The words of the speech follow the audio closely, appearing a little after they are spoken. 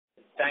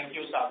Thank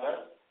you,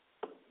 Sagar.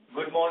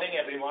 Good morning,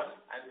 everyone,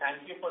 and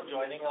thank you for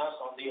joining us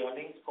on the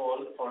earnings call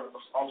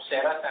of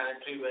Cera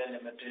Sanitaryware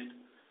Limited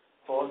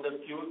for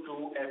the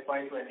Q2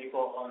 FY24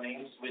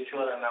 earnings, which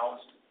were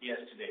announced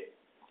yesterday.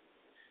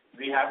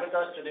 We have with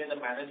us today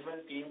the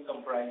management team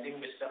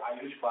comprising Mr.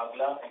 Ayush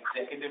Bagla,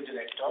 Executive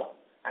Director,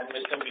 and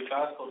Mr.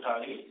 Vikas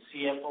Kothari,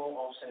 CFO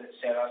of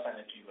Cera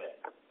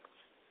Sanitaryware.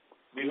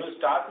 We will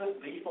start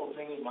with brief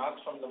opening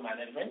remarks from the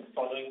management,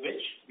 following which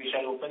we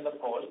shall open the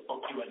call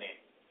for Q&A.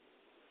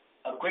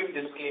 A quick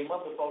disclaimer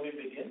before we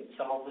begin: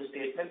 some of the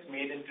statements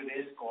made in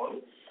today's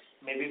call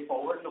may be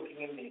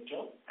forward-looking in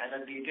nature, and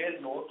a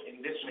detailed note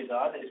in this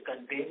regard is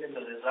contained in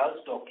the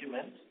results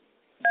documents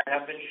that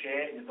have been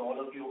shared with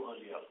all of you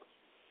earlier.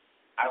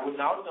 I will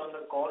now turn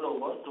the call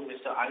over to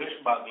Mr.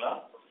 Ayush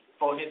Bagla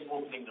for his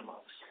opening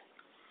remarks.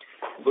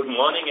 Good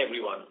morning,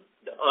 everyone.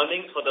 The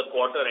earnings for the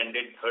quarter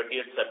ended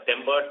 30th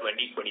September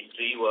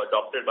 2023 were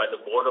adopted by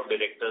the Board of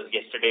Directors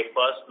yesterday,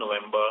 1st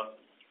November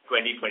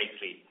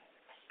 2023.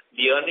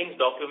 The earnings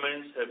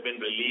documents have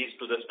been released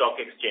to the stock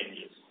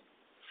exchanges.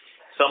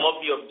 Some of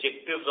the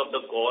objectives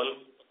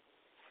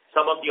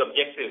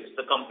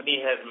the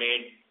company has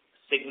made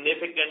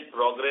significant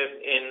progress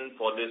in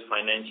for this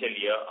financial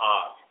year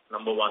are: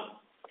 number one,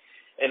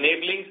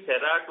 enabling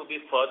Cera to be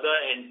further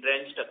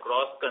entrenched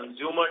across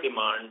consumer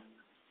demand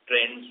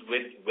trends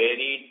with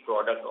varied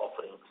product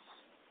offerings.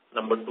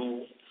 Number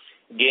two,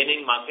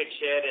 gaining market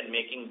share and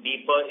making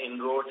deeper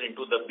inroads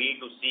into the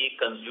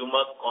B2C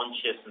consumer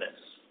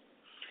consciousness.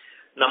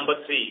 Number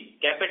three,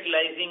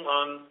 capitalizing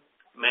on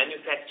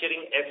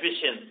manufacturing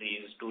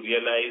efficiencies to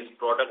realize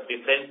product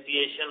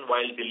differentiation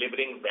while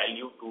delivering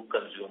value to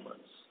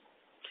consumers.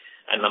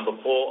 And number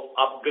four,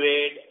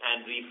 upgrade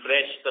and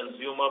refresh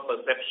consumer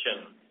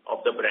perception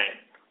of the brand.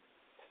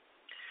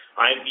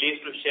 I am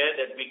pleased to share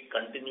that we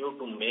continue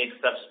to make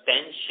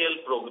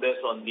substantial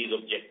progress on these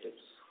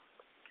objectives.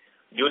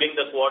 During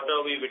the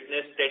quarter, we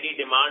witnessed steady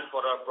demand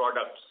for our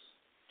products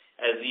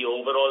as the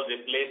overall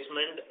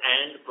replacement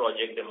and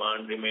project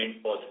demand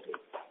remained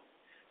positive.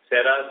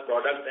 Cera's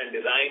product and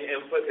design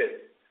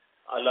emphasis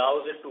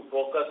allows it to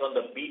focus on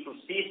the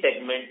B2C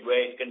segment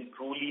where it can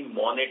truly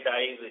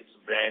monetize its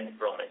brand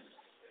promise.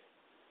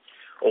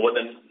 Over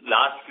the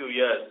last few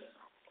years,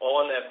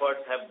 all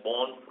efforts have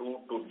borne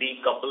fruit to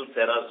decouple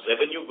Cera's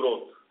revenue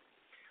growth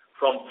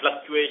from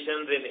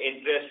fluctuations in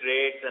interest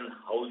rates and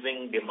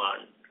housing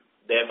demand,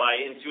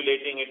 thereby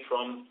insulating it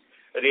from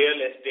real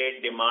estate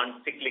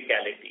demand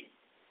cyclicality.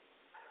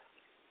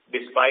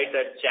 Despite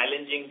a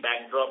challenging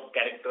backdrop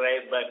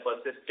characterized by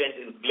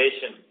persistent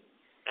inflation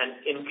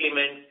and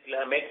inclement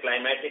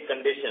climatic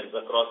conditions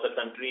across the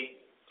country,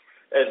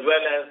 as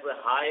well as the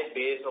high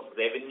base of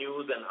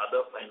revenues and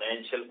other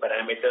financial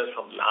parameters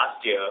from last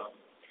year,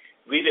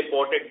 we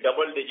reported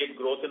double-digit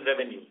growth in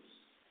revenues.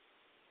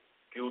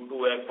 Q2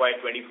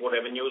 FY24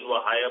 revenues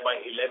were higher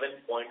by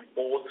 11.43%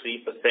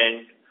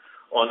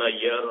 on a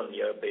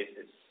year-on-year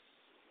basis.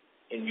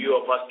 In view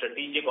of our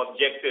strategic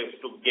objectives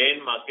to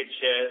gain market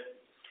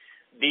share,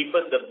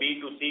 deepen the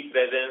B2C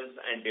presence,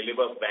 and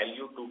deliver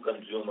value to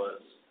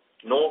consumers,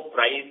 no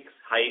price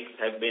hikes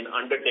have been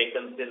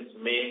undertaken since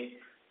May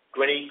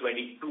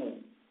 2022,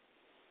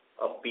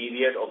 a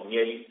period of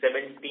nearly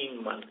 17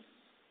 months.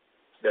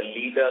 The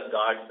leader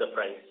guards the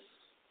price.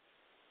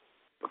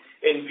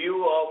 In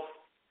view of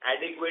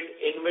adequate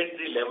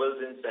inventory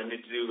levels in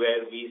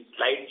sanitaryware, we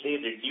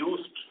slightly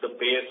reduced the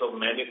pace of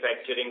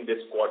manufacturing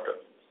this quarter.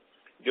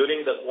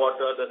 During the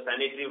quarter, the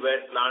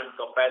sanitaryware plant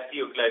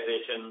capacity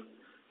utilization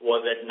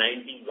was at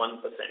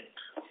 91%.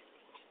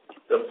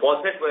 The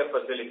faucetware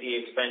facility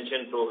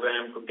expansion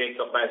program to take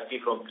capacity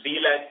from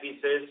 3 lakh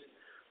pieces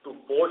to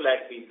 4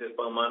 lakh pieces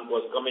per month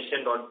was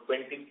commissioned on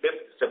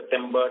 25th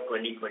September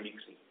 2023.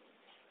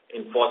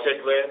 In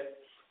faucetware,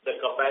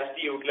 the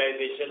capacity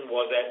utilization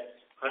was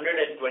at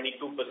 122%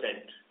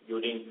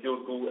 during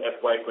Q2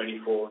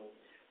 FY24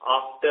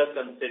 after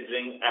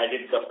considering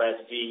added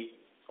capacity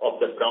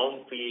of the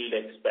brownfield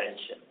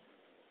expansion.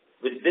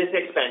 With this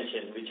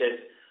expansion, which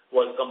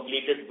was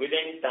completed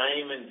within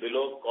time and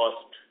below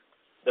cost,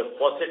 the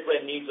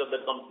faucetware needs of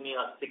the company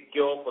are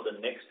secure for the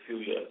next few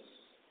years.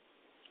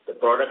 The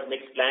product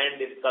mix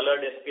planned is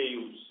colored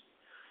SKUs,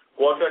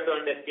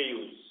 quarter-turned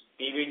SKUs,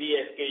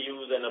 PVD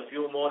SKUs, and a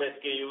few more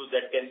SKUs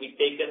that can be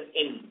taken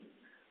in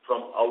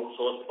from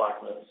outsourced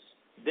partners.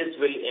 This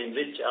will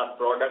enrich our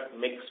product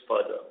mix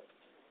further.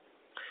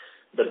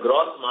 The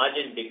gross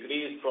margin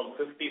decreased from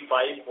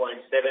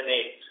 55.78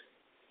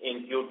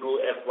 in Q2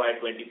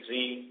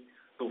 FY23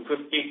 to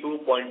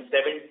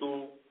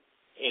 52.72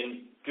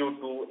 in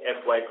Q2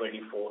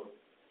 FY24.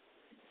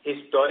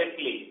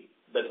 Historically,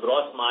 the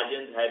gross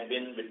margins have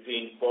been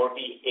between 48%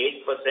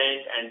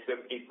 and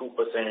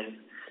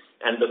 52%,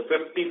 and the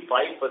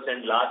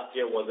 55% last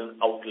year was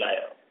an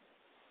outlier.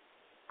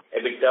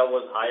 EBITDA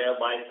was higher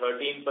by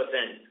 13%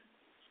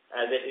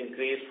 as it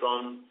increased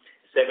from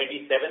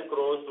 77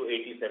 crores to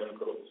 87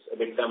 crores.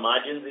 EBITDA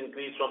margins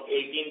increased from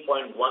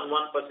 18.11%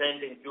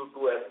 in Q2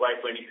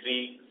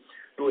 FY23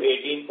 to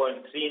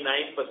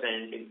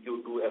 18.39% in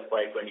Q2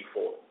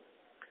 FY24.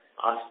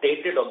 Our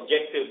stated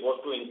objective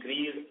was to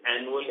increase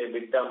annual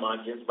EBITDA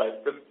margins by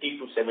 50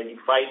 to 75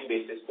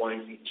 basis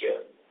points each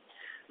year.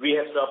 We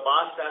have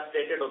surpassed our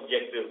stated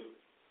objective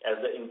as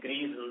the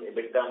increase in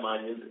EBITDA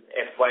margins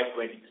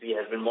FY23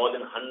 has been more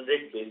than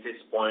 100 basis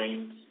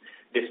points,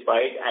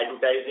 despite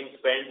advertising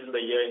spends in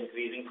the year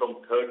increasing from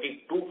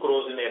 32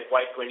 crores in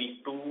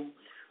FY22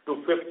 to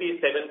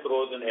 57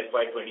 crores in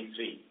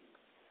FY23.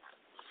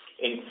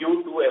 In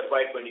Q2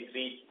 FY23,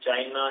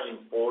 China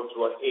imports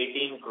were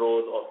 18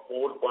 crores or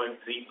 4.3%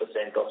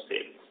 of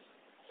sales.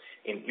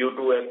 In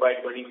Q2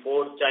 FY24,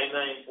 China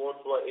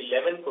imports were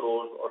 11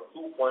 crores or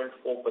 2.4%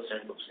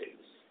 of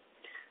sales.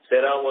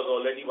 Cera was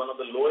already one of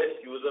the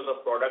lowest users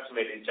of products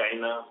made in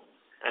China,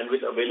 and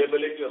with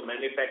availability of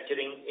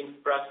manufacturing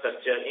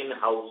infrastructure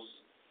in-house,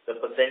 the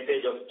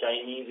percentage of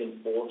Chinese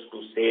imports to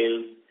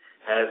sales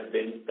has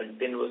been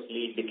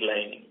continuously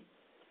declining.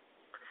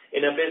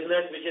 In a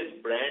business which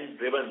is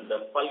brand-driven,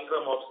 the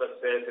fulcrum of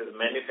success is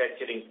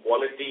manufacturing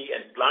quality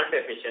and plant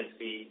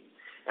efficiency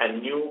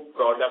and new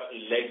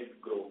product-led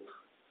growth.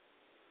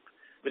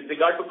 With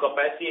regard to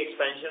capacity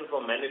expansion for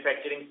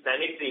manufacturing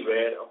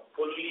sanitaryware, a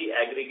fully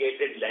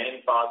aggregated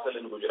land parcel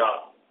in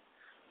Gujarat,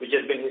 which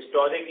has been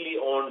historically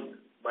owned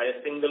by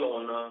a single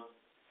owner,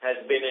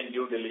 has been in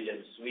due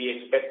diligence. We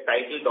expect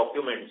title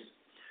documents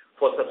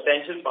for a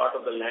substantial part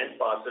of the land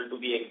parcel to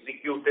be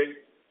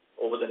executed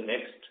over the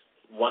next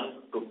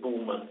 1 to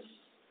 2 months.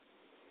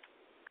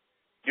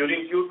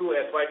 During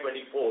Q2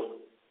 FY24,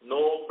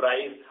 no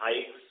price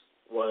hikes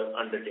were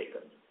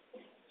undertaken.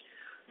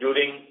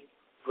 During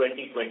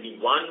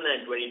 2021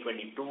 and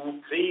 2022,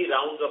 3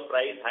 rounds of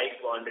price hikes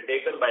were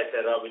undertaken by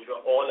Cera, which were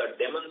all a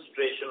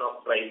demonstration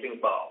of pricing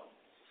power.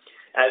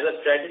 As a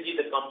strategy,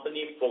 the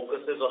company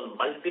focuses on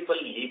multiple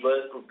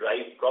levers to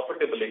drive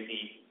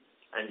profitability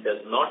and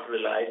does not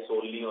rely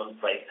solely on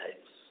price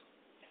hikes.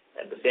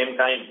 At the same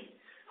time,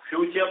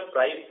 future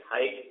price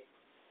hike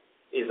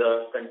is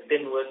a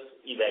continuous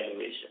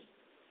evaluation.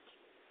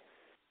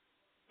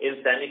 In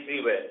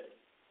sanitaryware,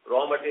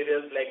 raw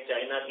materials like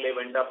China clay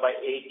went up by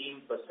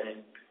 18%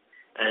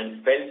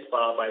 and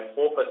feldspar by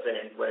 4%,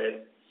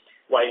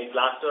 while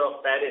plaster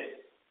of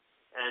Paris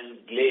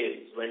and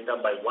glaze went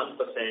up by 1%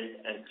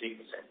 and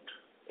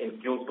 3% in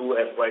Q2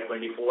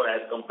 FY24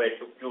 as compared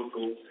to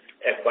Q2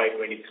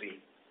 FY23.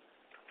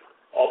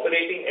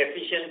 Operating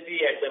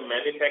efficiency at the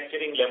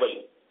manufacturing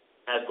level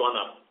has gone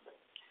up,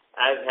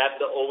 as have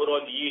the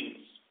overall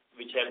yields,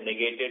 which have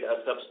negated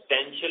a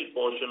substantial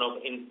portion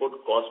of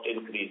input cost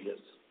increases.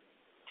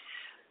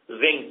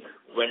 Zinc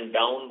went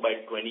down by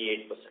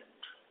 28%.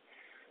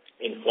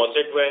 In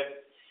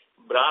faucetware,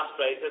 brass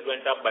prices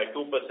went up by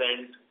 2%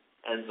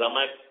 and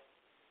Zamak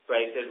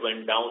prices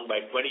went down by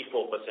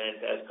 24%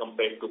 as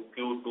compared to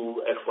Q2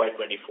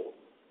 FY24.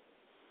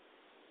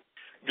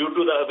 Due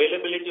to the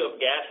availability of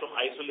gas from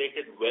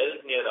isolated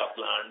wells near our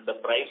plant, the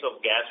price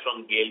of gas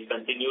from GAIL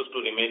continues to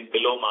remain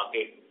below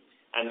market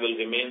and will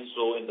remain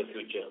so in the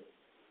future.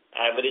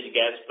 Average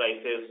gas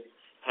prices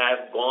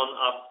have gone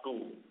up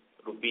to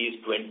rupees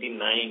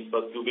 29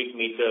 per cubic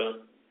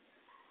meter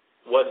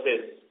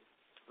versus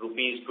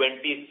rupees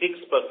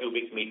 26 per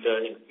cubic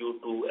meter in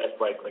Q2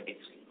 FY23.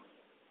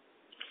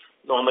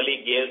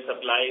 Normally, GAIL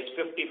supplies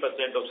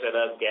 50% of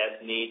Cera's gas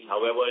needs.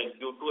 However, in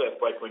Q2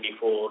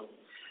 FY24,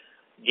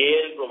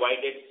 GAIL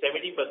provided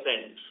 70%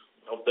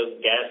 of the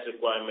gas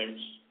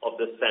requirements of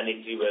the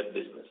sanitaryware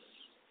business.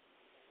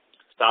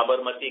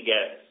 Sabarmati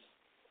gas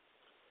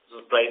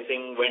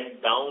pricing went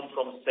down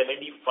from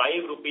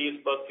 75 rupees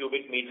per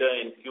cubic meter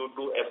in Q2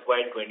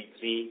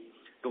 FY23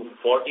 to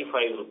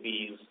 45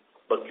 rupees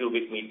per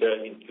cubic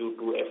meter in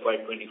Q2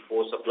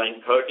 FY24, supplying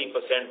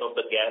 30% of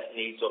the gas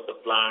needs of the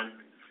plant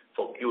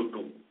for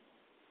Q2.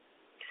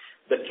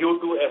 The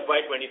Q2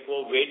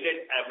 FY24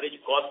 weighted average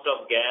cost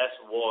of gas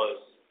was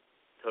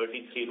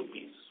 33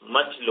 rupees,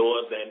 much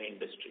lower than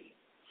industry.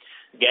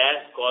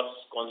 Gas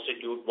costs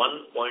constitute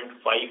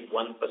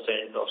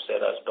 1.51% of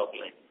Cera's top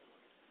line.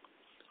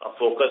 Our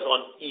focus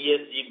on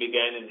ESG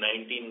began in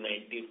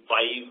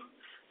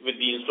 1995 with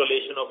the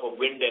installation of a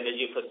wind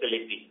energy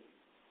facility.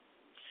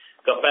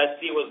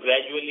 Capacity was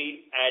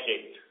gradually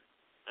added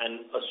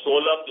and a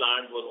solar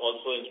plant was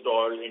also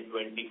installed in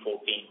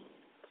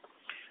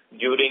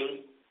 2014.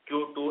 During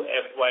Q2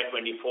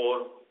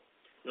 FY24,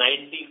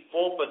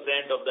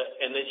 94% of the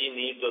energy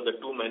needs of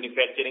the 2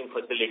 manufacturing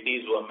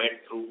facilities were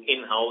met through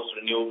in-house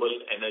renewable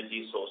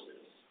energy sources.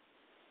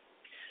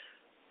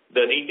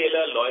 The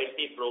retailer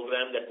loyalty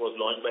program that was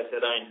launched by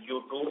Cera in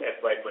Q2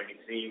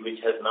 FY23, which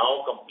has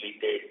now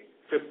completed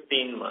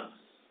 15 months.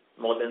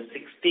 More than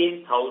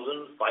 16,500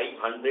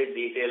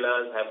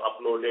 retailers have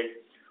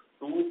uploaded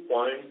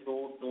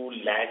 2.22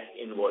 lakh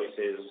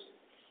invoices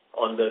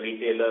on the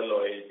retailer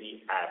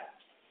loyalty app.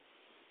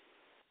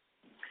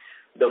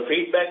 The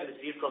feedback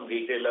received from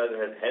retailers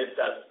has helped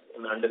us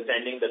in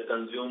understanding the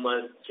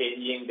consumers'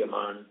 changing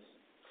demands,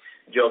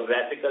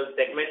 geographical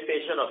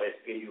segmentation of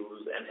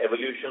SKUs, and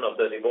evolution of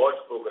the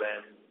rewards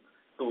program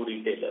to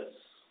retailers.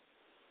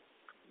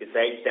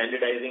 Besides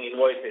standardizing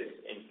invoices,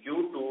 in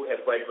Q2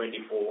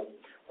 FY24,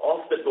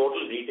 Of the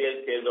total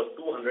retail sales of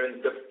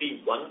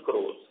 251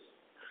 crores,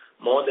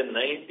 more than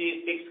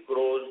 96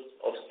 crores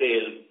of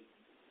sales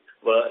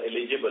were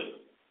eligible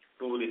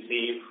to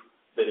receive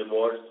the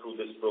rewards through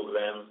this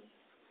program.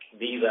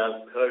 These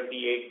are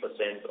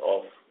 38%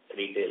 of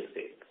retail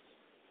sales.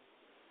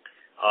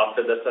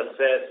 After the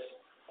success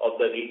of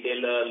the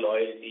retailer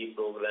loyalty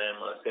program,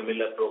 a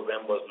similar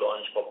program was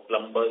launched for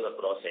plumbers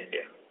across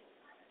India.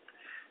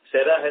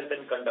 Cera has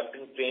been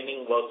conducting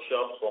training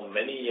workshops for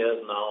many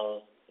years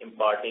now,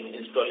 imparting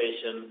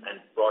installation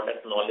and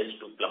product knowledge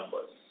to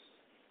plumbers.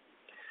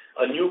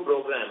 A new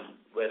program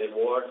where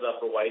rewards are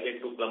provided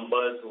to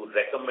plumbers who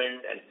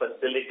recommend and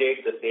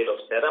facilitate the sale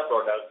of Cera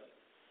products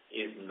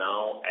is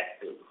now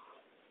active.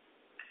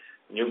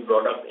 New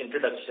product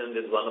introduction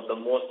is one of the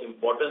most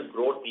important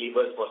growth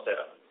levers for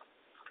Cera.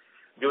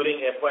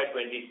 During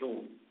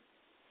FY22,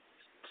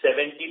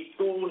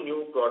 72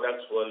 new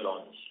products were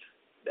launched.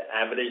 The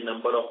average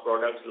number of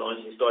products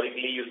launched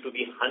historically used to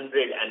be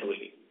 100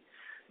 annually.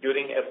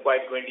 During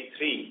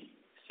FY23,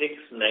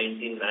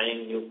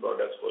 699 new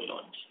products were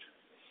launched.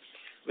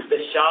 With the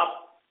sharp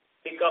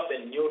pickup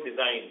in new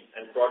design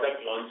and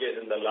product launches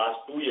in the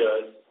last 2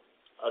 years,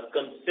 a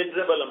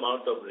considerable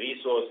amount of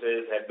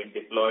resources have been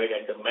deployed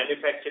at the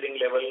manufacturing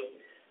level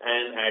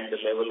and at the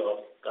level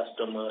of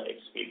customer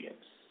experience.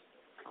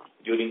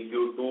 During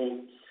Q2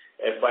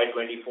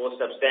 FY24,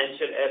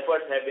 substantial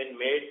efforts have been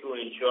made to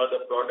ensure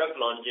the product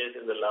launches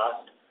in the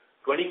last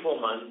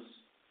 24 months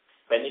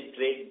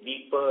penetrate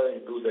deeper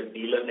into the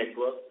dealer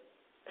network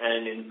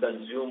and in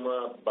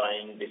consumer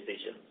buying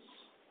decisions.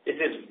 This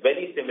is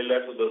very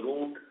similar to the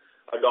route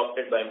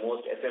adopted by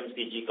most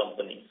FMCG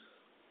companies.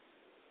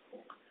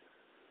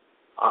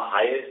 Our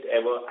highest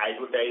ever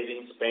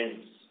advertising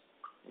spends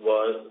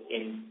was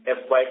in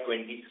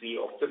FY23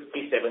 of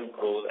 57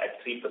 crores at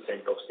 3%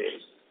 of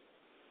sales.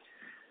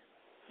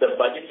 The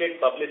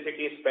budgeted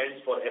publicity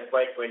spends for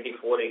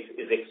FY24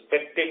 is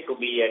expected to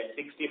be at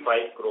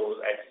 65 crores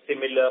at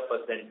similar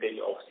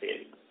percentage of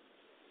sales.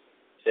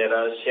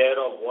 Cera's share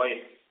of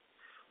voice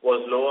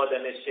was lower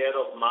than its share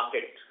of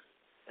market,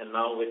 and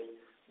now with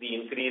the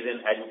increase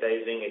in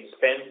advertising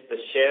expense,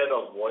 the share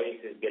of voice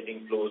is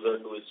getting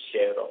closer to its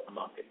share of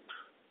market.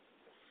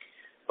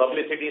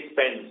 Publicity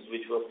spends,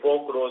 which were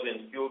 4 crores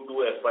in Q2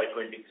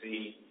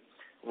 FY23,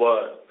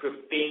 were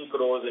 15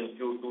 crores in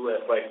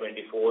Q2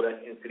 FY24,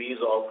 an increase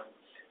of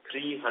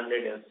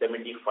 375%.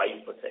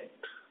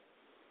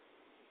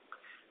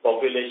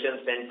 Population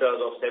centers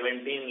of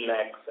 17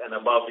 lakhs and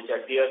above, which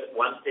are tier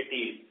 1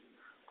 cities,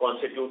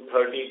 constitute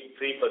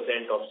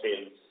 33% of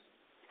sales.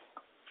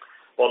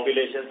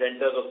 Population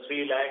centers of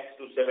 3 lakhs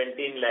to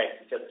 17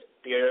 lakhs, which are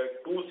tier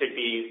 2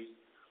 cities,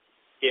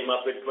 came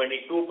up with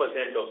 22%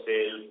 of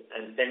sales,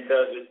 and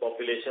centers with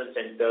population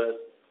centers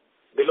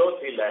below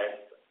 3 lakhs,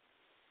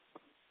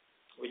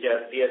 which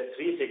are tier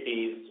 3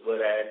 cities, were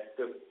at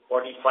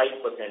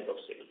 45% of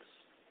sales.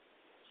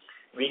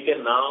 We can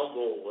now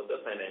go over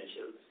the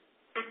financials.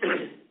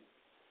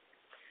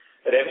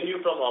 Revenue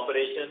from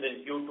operations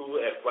in Q2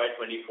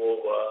 FY24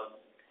 were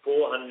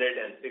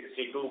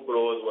 462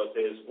 crores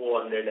versus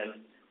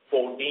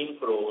 414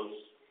 crores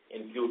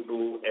in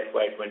Q2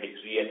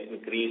 FY23, an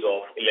increase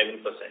of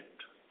 11%.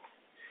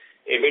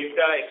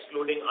 EBITDA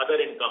excluding other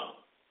income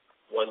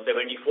was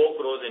 74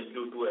 crores in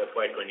Q2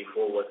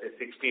 FY24 versus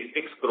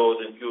 66 crores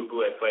in Q2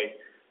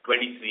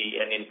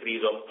 FY23, an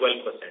increase of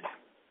 12%.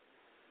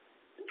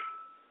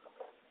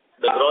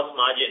 The gross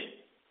margin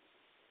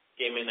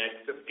came in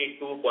at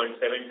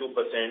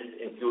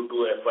 52.72% in Q2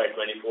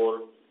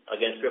 FY24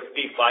 against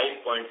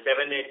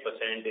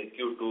 55.78% in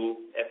Q2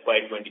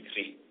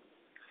 FY23.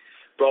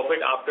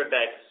 Profit after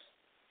tax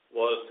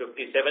was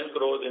 57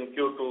 crores in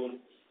Q2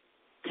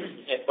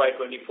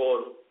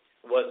 FY24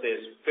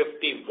 versus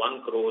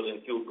 51 crores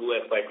in Q2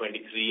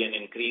 FY23, an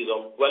increase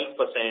of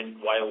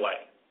 12% YOY.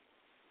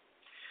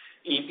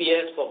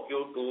 EPS for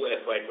Q2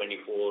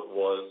 FY24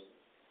 was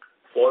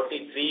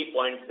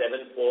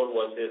 43.74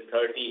 versus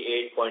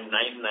 38.99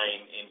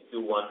 in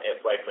Q1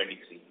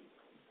 FY23.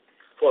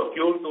 For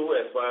Q2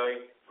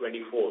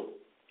 FY24,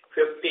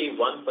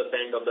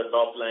 51% of the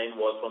top line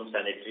was from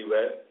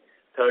sanitaryware,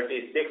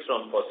 36%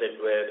 from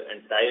faucetware,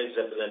 and tiles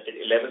represented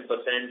 11%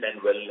 and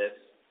wellness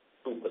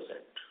 2%.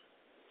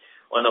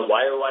 On a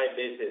YOY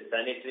basis,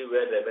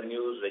 sanitaryware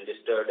revenues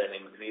registered an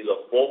increase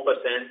of 4%,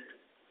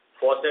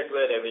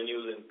 faucetware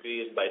revenues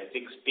increased by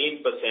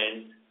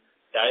 16%,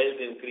 tiles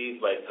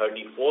increased by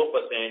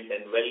 34%,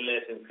 and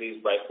wellness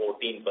increased by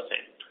 14%.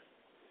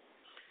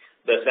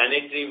 The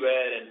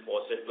sanitaryware and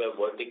faucetware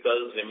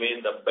verticals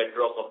remain the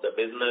bedrock of the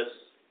business,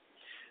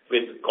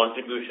 with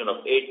contribution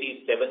of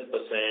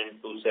 87%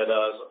 to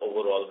Cera's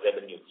overall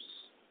revenues.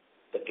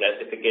 The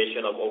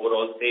classification of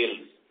overall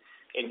sales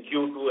in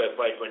Q2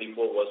 FY24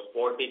 was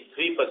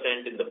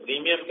 43% in the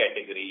premium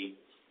category,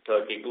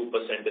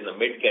 32% in the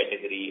mid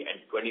category, and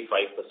 25%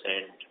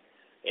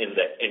 in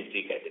the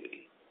entry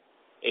category.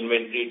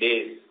 Inventory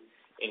days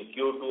in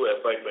Q2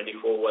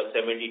 FY24 was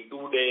 72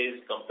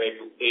 days compared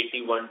to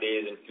 81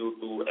 days in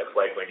Q2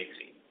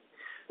 FY23.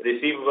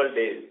 Receivable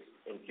days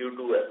in Q2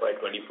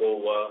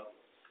 FY24 were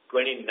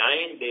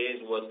 29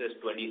 days versus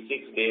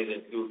 26 days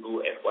in Q2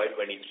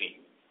 FY23.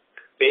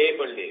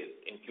 Payable days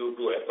in Q2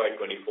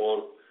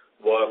 FY24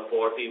 were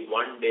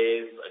 41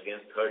 days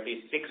against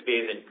 36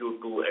 days in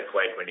Q2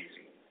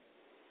 FY23.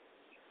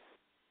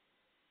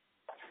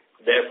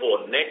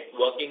 Therefore, net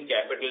working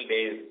capital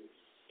days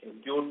in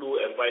Q2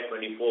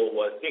 FY24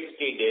 were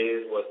 60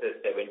 days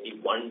versus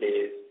 71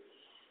 days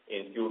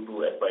in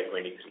Q2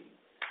 FY23.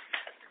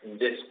 In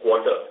this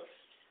quarter,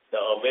 the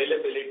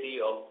availability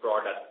of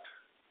product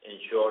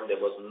ensured there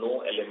was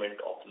no element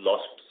of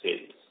lost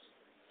sales.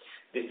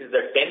 This is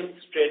the 10th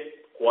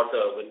straight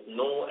quarter with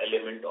no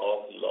element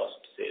of lost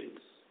sales.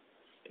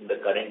 In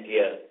the current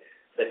year,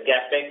 the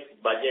capex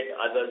budget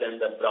other than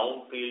the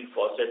brownfield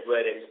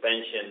faucetware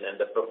expansion and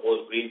the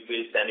proposed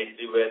greenfield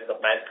sanitaryware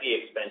capacity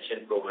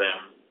expansion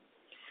program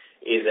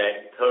is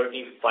at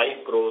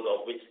 35 crores,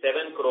 of which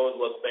 7 crores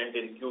was spent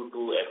in Q2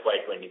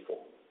 FY24.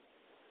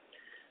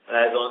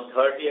 As on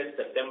 30th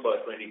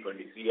September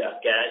 2023, our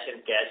cash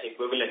and cash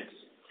equivalents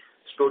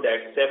stood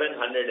at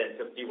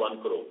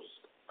 751 crores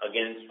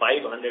against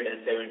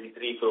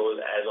 573 crores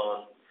as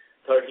on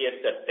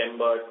 30th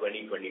September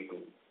 2022,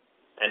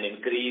 an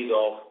increase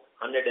of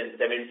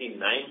 179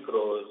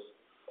 crores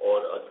or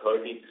a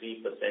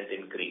 33%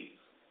 increase.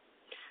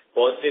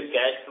 Positive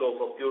cash flow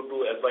for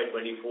Q2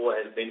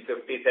 FY24 has been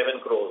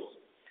 57 crores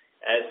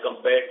as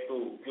compared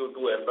to Q2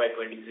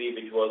 FY23,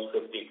 which was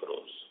 50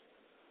 crores.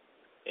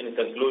 In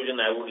conclusion,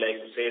 I would like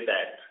to say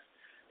that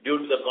due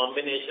to the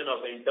combination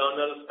of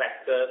internal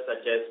factors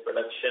such as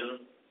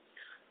production,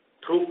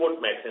 throughput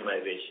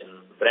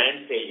maximization,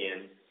 brand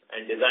salience,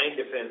 and design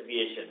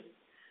differentiation,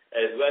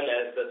 as well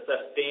as the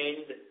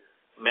sustained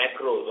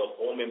macros of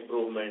home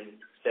improvement,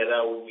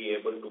 Cera would be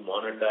able to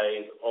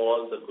monetize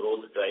all the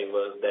growth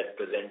drivers that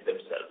present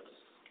themselves.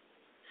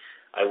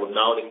 I would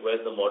now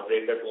request the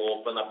moderator to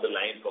open up the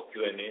line for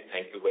Q&A.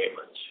 Thank you very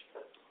much.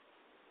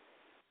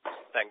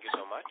 Thank you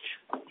so much.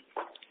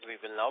 We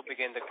will now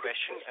begin the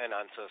question and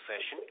answer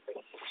session.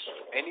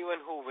 Anyone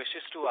who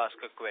wishes to ask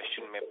a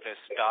question may press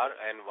star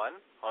and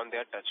 1 on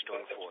their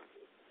touchtone phone.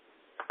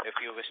 If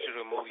you wish to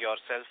remove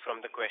yourself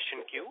from the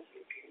question queue,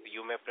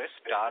 you may press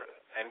star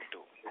and 2.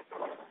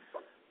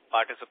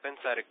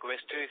 Participants are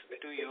requested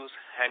to use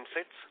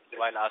handsets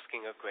while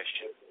asking a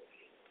question.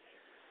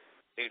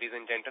 Ladies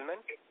and gentlemen,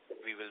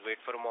 we will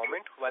wait for a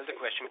moment while the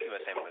question queue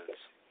assembles.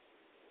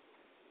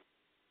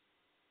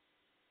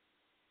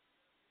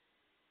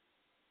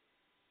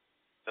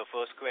 The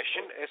first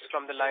question is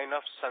from the line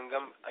of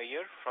Sangam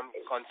Iyer from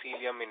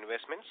Concilium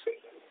Investments.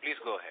 Please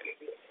go ahead.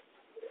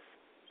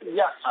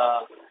 Yeah.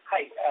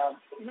 Hi.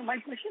 My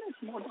question is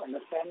more to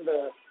understand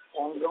the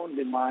on-ground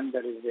demand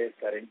that is there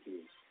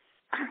currently.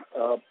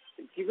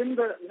 Given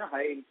the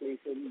high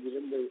inflation,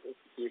 given the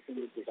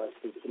situation with regards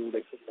to crude,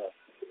 etc.,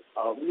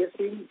 we are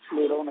seeing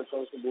slowdown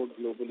across the board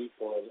globally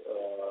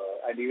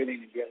and even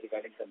in India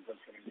regarding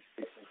consumption and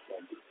distribution.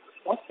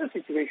 What's the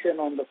situation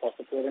on the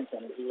faucetware and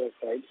sanitaryware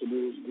side? Could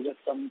you give us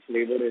some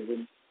flavor as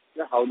in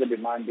how the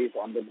demand is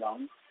on the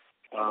ground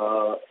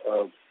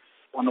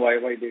on a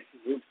YY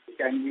basis?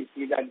 Can we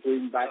see that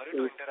going back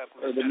to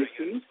the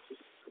machine?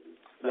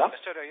 Yeah?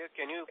 Mr. Iyer,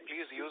 can you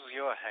please use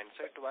your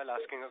handset while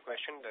asking a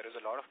question? There is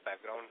a lot of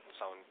background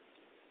sound.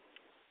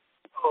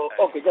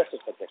 Oh, okay, just a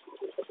second.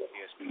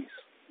 Yes, please.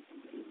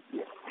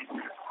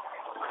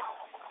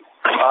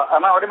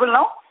 Am I audible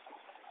now?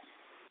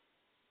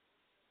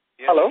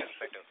 Yes, hello?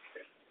 Better.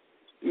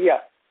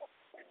 Yeah.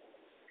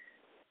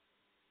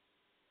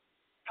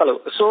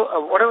 Hello. So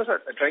what I was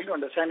trying to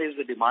understand is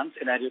the demand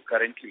scenario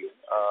currently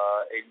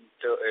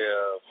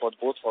for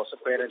both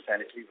faucetware and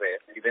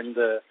sanitaryware, given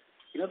the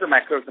the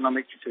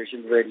macroeconomic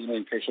situation where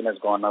inflation has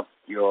gone up,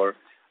 your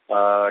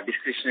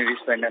discretionary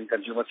spend and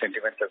consumer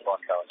sentiments have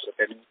gone down. So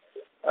can you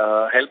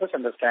help us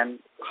understand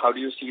how do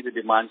you see the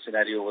demand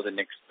scenario over the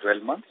next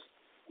 12 months?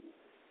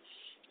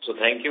 So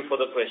thank you for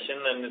the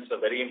question, and it's a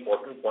very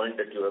important point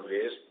that you have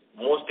raised.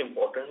 Most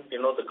important,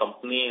 the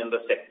company and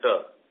the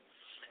sector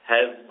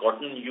has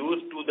gotten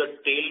used to the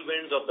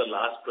tailwinds of the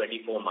last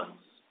 24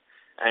 months.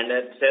 And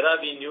at Cera,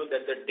 we knew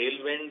that the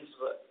tailwinds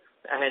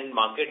and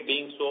market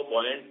being so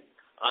buoyant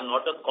are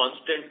not a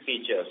constant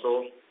feature.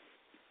 So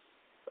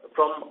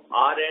from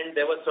our end,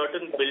 there were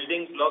certain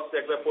building blocks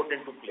that were put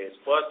into place.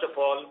 First of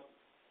all,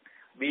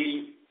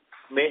 we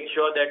made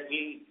sure that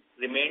we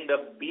remained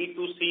a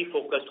B2C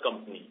focused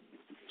company.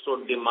 So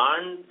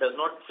demand does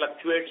not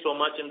fluctuate so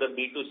much in the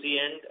B2C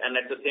end, and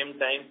at the same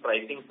time,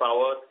 pricing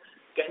power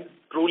can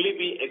truly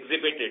be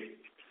exhibited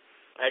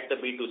at the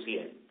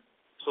B2C end.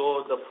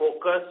 So the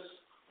focus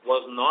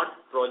was not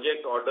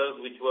project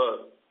orders, which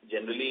were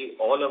generally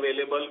all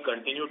available,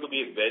 continue to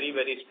be very,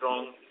 very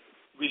strong.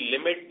 We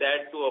limit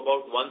that to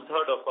about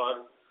 1/3 of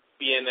our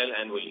P&L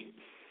annually.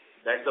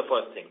 That's the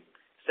first thing.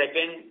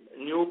 Second,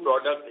 new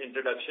product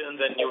introductions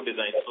and new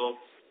designs. So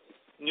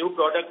new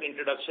product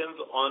introductions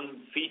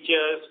on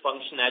features,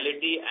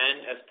 functionality,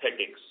 and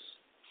aesthetics.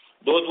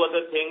 Those were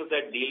the things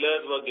that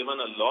dealers were given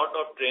a lot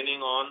of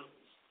training on,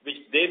 which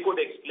they could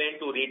explain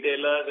to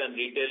retailers and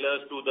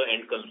retailers to the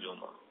end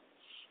consumer.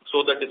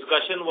 So the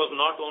discussion was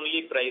not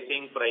only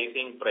pricing.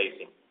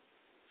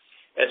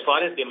 As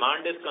far as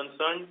demand is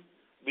concerned,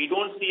 we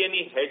don't see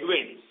any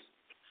headwinds.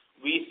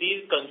 We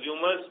see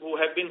consumers who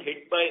have been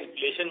hit by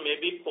inflation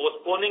maybe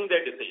postponing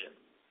their decision.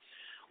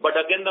 But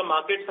again, the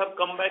markets have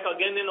come back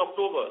again in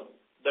October.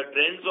 The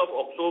trends of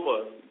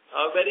October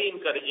are very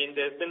encouraging.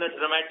 There's been a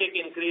dramatic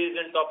increase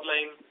in top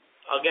line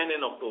again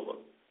in October.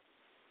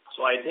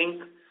 So I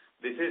think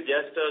this is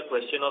just a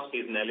question of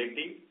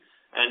seasonality.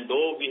 And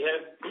though we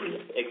have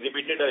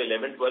exhibited a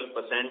 11-12%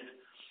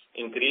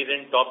 increase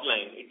in top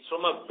line, it's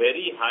from a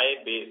very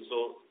high base.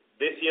 So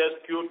this year's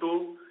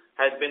Q2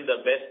 has been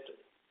the best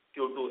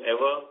Q2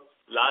 ever.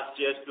 Last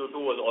year's Q2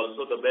 was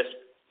also the best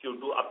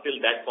Q2 up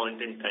till that point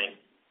in time.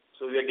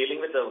 So we are dealing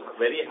with a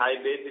very high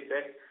base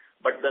effect,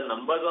 but the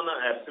numbers on an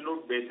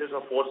absolute basis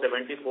of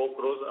 474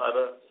 crores are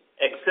an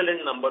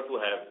excellent number to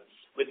have,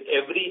 with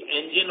every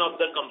engine of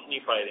the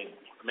company firing: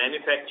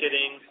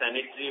 manufacturing,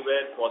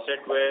 sanitaryware,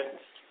 faucetware,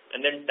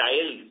 and then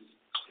tiles.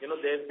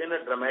 There's been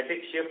a dramatic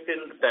shift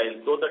in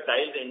tiles. Though the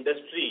tiles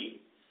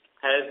industry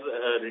has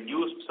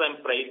reduced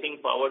some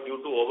pricing power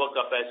due to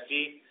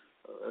overcapacity,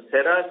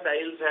 Cera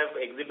tiles have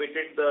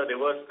exhibited the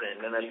reverse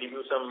trend, and I'll give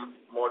you some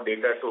more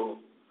data to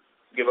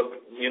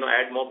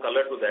add more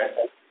color to that.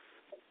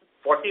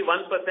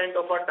 41%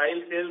 of our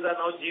tile sales are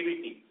now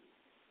GVT.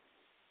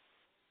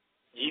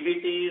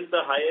 GVT is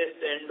the highest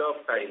end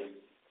of tiles.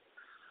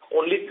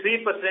 Only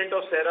 3%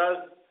 of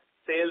Cera's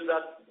sales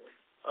are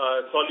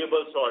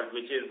soluble salt,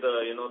 which is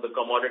the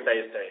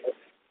commoditized tile.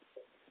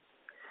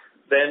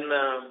 Then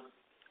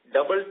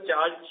double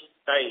charge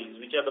tiles,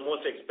 which are the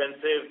most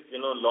expensive,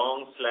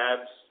 long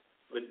slabs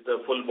with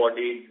the full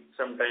body,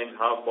 sometimes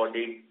half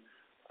body,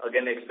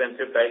 again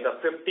expensive tiles, are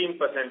 15%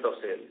 of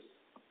sales,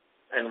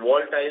 and wall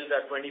tiles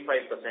are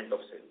 25%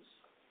 of sales.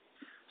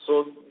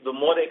 So the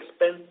more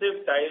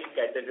expensive tile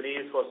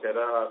categories for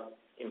Cera are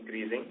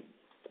increasing,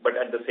 but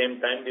at the same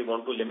time we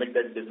want to limit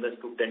that business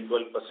to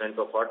 10-12%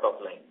 of our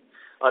top line.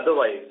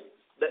 Otherwise,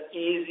 the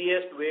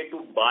easiest way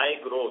to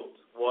buy growth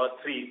was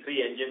three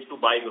engines to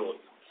buy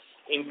growth: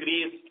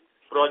 increase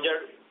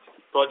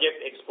project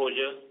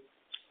exposure,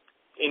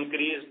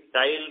 increase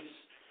tiles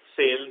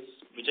sales,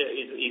 which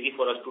is easy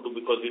for us to do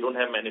because we don't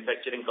have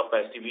manufacturing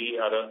capacity. We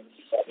are a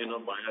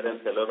buyer and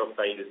seller of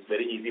tiles. It's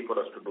very easy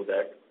for us to do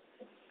that.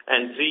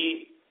 And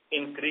 3,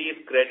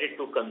 increase credit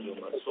to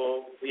consumers.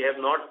 So we have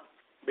not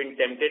been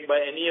tempted by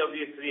any of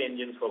these 3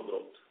 engines for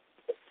growth.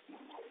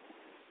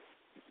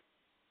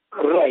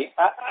 Right.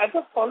 As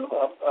a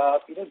follow-up,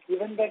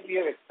 given that we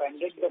have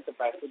expanded the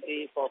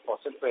capacity for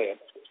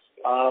faucetware,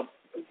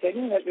 can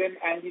you,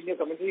 and in your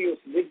commentary you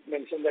did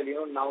mention that,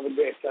 now with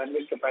the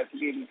expanded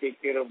capacity it will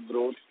take care of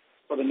growth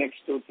for the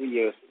next 2-3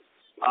 years.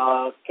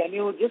 Can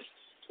you just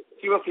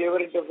give a flavor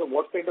in terms of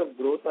what kind of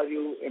growth are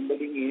you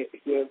embedding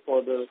here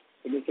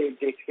when you say it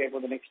takes care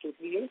for the next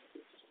 2-3 years?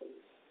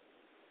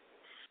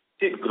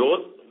 See,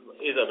 growth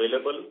is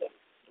available.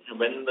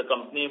 When the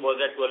company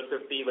was at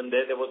 1250, even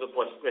there was a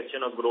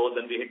question of growth,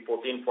 and we hit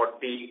 1440,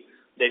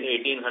 then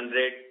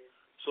 1800.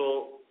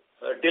 So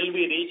till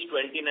we reach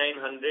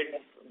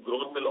 2900,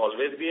 growth will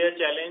always be a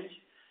challenge,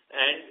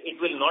 and it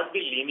will not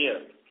be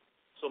linear.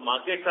 So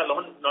markets are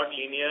not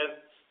linear,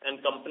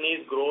 and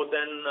companies' growth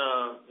and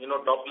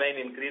top line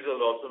increase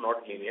is also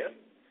not linear.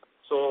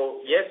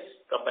 So yes,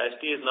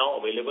 capacity is now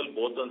available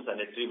both on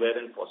sanitaryware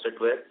and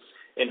faucetware.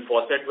 In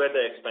faucetware,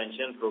 the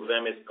expansion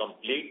program is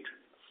complete,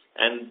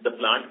 and the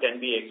plant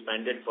can be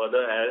expanded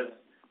further as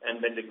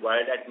and when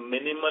required at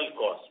minimal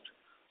cost.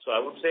 So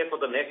I would say for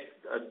the next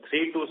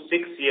 3 to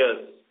 6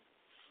 years,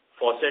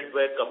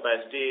 faucetware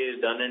capacity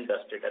is done and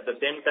dusted. At the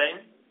same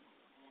time,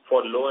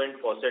 for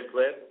low-end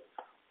faucetware,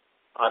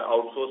 our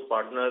outsourced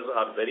partners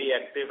are very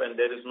active, and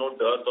there is no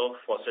dearth of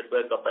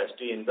faucetware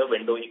capacity in the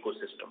vendor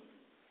ecosystem.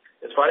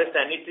 As far as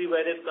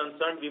sanitaryware is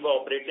concerned, we were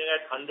operating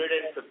at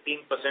 115%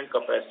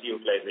 capacity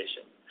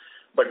utilization.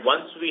 But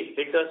once we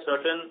hit a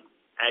certain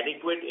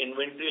adequate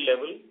inventory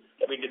level,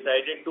 we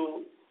decided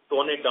to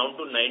tone it down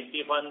to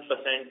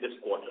 91% this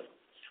quarter.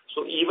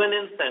 So even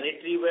in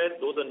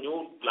sanitaryware, though the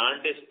new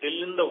plant is still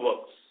in the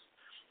works,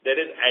 there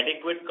is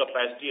adequate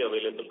capacity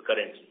available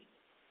currently.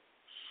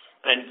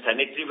 And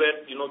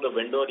sanitaryware, the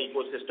vendor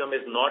ecosystem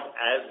is not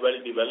as well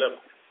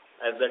developed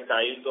as the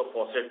tiles or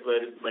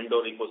faucetware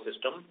vendor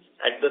ecosystem.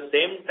 At the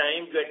same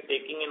time, we are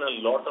taking in a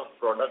lot of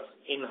products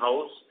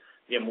in-house.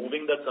 We are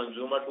moving the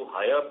consumer to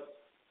higher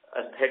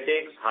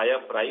aesthetics,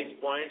 higher price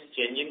points,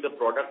 changing the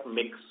product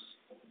mix.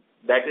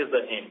 That is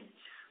the aim.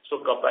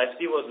 So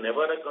capacity was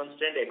never a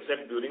constraint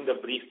except during the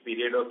brief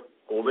period of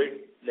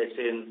COVID, let's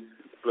say in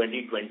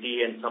 2020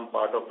 and some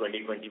part of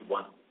 2021.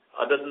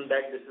 Other than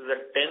that, this is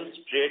a 10th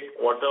straight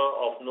quarter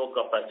of no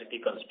capacity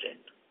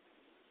constraint.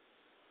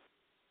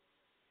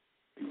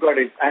 Got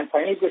it. And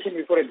final question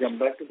before I jump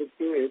back to the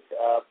queue is,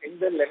 in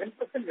the 11%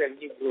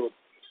 revenue growth,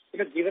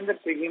 given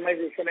that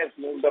premiumization has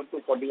moved up to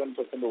 41%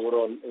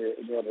 overall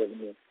in your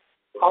revenue,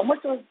 how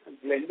much was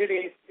blended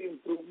ASP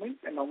improvement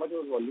and how much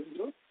was volume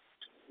growth?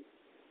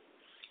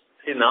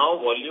 See, now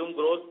volume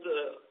growth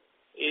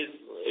is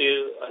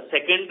a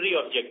secondary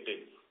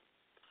objective.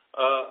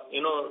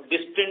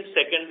 distinct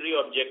secondary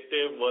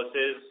objective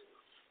versus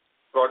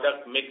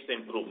product mix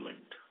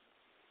improvement.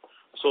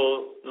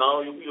 So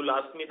now you'll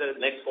ask me the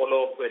next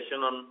follow-up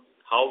question on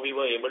how we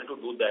were able to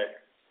do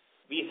that.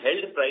 We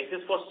held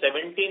prices for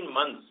 17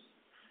 months.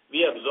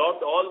 We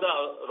absorbed all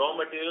the raw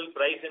material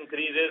price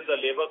increases, the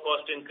labor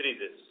cost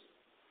increases,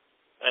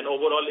 and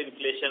overall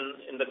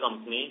inflation in the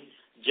company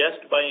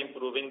just by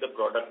improving the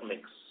product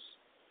mix.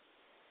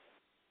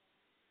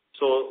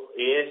 So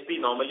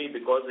ASP normally,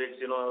 because it's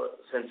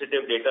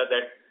sensitive data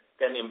that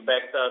can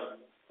impact our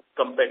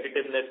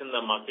competitiveness in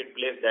the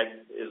marketplace,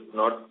 that is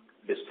not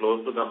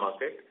disclosed to the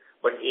market.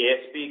 But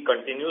ASP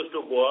continues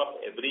to go up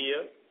every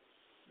year.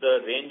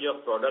 The range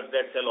of products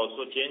that sell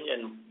also change,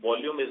 and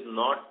volume is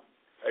not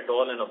at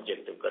all an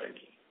objective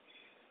currently.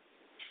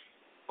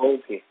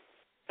 Okay.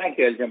 Thank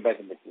you. I'll jump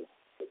back in the queue.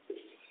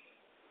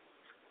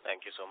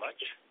 Thank you so much.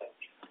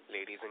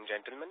 Ladies and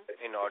gentlemen,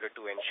 in order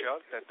to ensure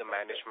that the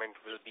management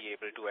will be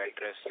able to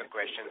address the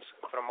questions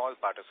from all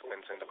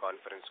participants in the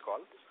conference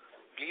call,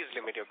 please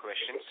limit your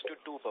questions to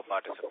 2 per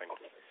participant.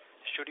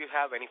 Should you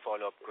have any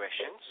follow-up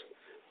questions,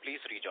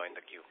 please rejoin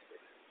the queue.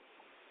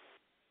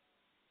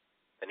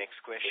 The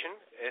next question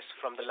is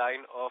from the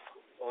line of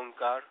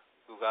Onkar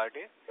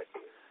Gugarde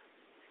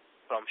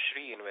from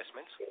Shree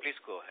Investments. Please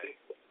go ahead.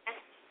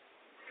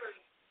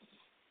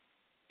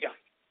 Yeah.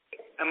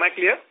 Am I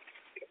clear?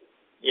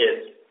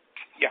 Yes.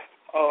 Yeah.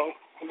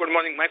 Good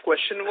morning. My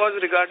question was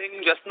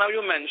regarding, just now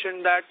you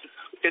mentioned that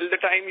till the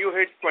time you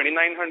hit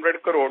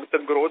 2,900 crore,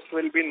 the growth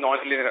will be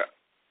non-linear.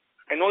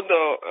 I know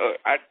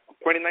at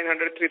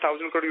 2,900,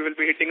 3,000 crore, you will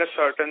be hitting a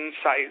certain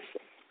size.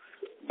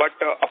 But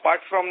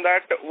apart from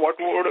that, what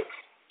would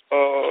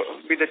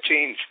be the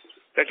change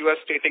that you are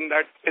stating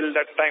that till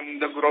that time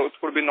the growth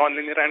would be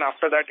non-linear and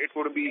after that it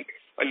would be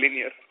a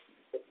linear?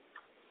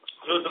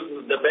 So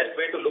the best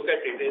way to look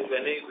at it is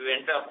when it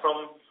went up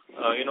from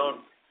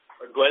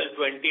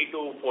 1,220 to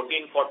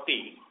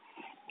 1,440,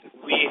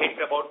 we hit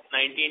about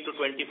 19 to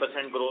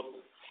 20% growth,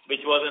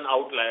 which was an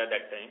outlier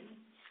that time.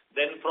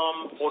 Then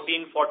from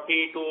 1,440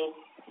 to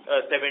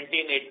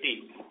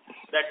 1,780,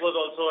 that was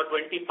also a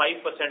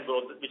 25%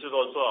 growth, which is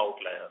also an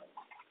outlier.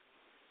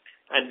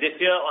 And this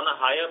year on a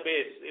higher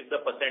base, if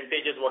the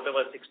percentage is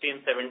whatever,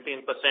 16,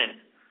 17%,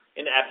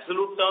 in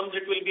absolute terms,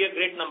 it will be a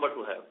great number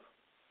to have.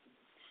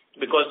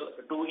 Because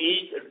to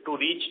reach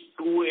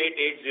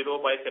 2,880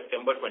 by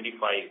September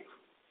 25,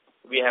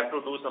 we have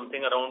to do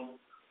something around,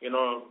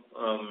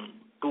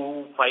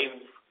 2,500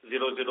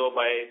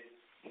 by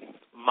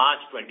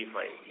March 25,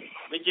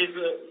 which is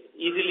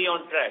easily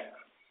on track.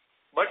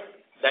 But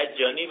that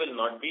journey will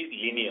not be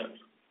linear.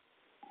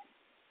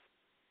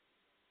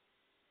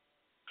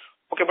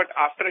 Okay, but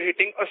after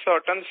hitting a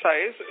certain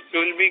size,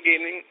 you will be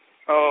gaining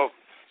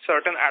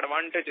certain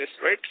advantages,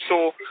 right?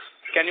 So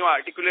can you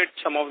articulate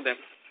some of them?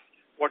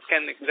 What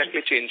can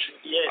exactly change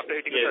after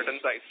hitting a certain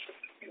size?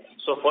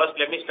 So first,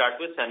 let me start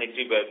with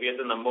sanitaryware. We are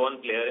the number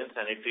 1 player in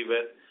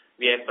sanitaryware.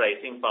 We have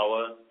pricing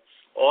power.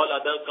 All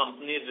other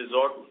companies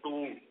resort to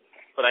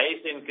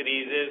price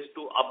increases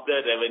to up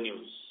their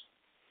revenues.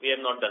 We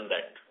have not done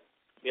that.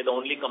 We are the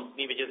only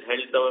company which has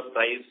held the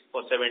price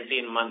for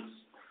 17 months,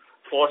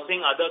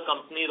 forcing other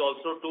companies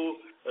also to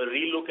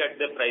relook at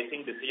their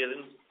pricing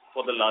decisions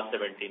for the last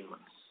 17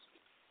 months.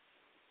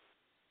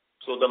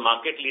 So the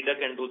market leader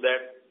can do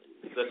that.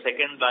 The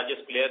second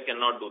largest player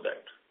cannot do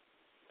that.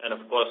 And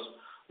of course,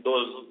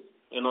 those,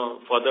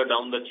 further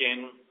down the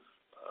chain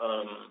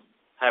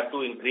have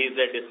to increase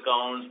their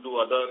discounts, do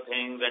other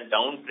things, and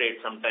downtrade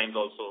sometimes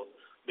also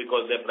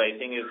because their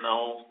pricing is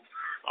now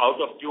out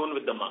of tune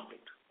with the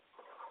market.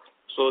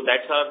 So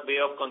that's our way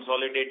of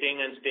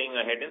consolidating and staying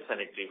ahead in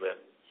sanitaryware.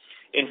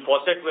 In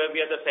faucetware, we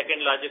are the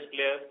second largest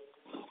player,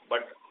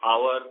 but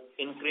our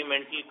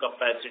incremental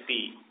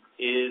capacity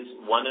is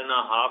 1.5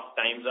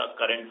 times our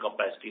current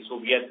capacity. So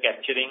we are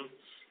capturing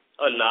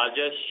a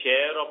larger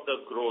share of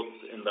the growth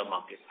in the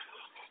market.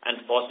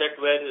 And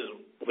faucetware is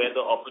where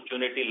the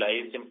opportunity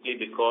lies simply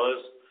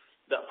because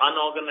the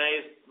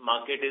unorganized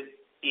market is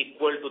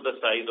equal to the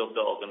size of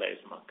the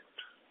organized market.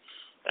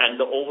 And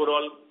the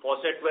overall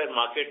faucetware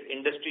market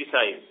industry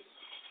size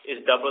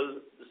is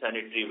double the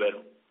sanitaryware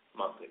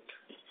market.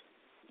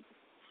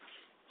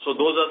 So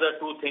those are the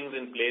 2 things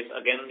in place.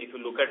 Again, if you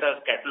look at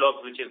our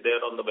catalog, which is there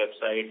on the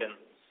website, and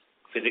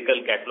physical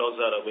catalogs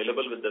are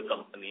available with the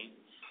company,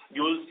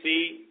 you will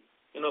see,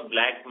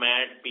 black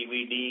mat,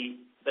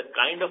 PVD, the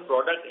kind of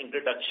product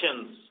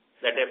introductions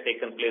that have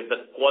taken place,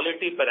 the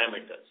quality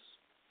parameters.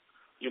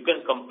 You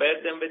can compare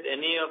them with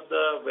any of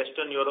the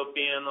Western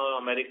European or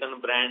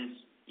American brands,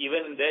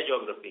 even in their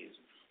geographies,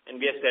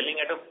 and we are selling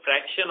at a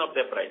fraction of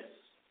their price.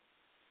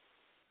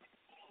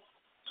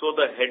 So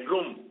the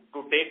headroom to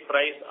take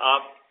price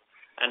up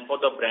and for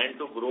the brand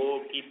to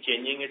grow, keep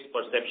changing its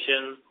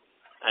perception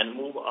and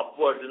move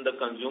upwards in the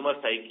consumer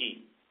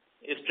psyche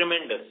is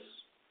tremendous.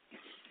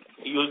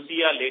 You'll see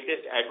our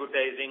latest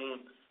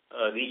advertising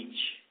reach.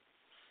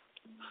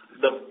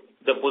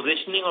 The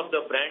positioning of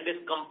the brand is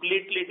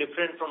completely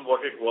different from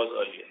what it was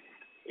earlier.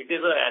 It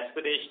is an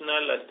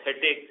aspirational,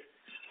 aesthetic,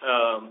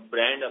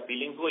 brand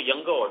appealing to a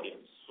younger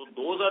audience. So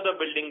those are the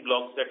building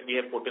blocks that we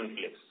have put in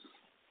place.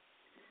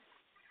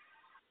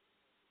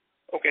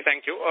 Okay,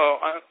 thank you.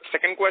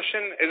 Second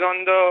question is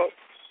on the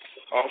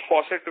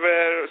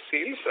faucetware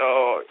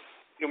sales.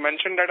 You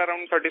mentioned that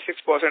around 36%,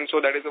 so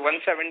that is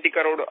 170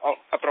 crore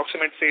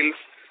approximate sales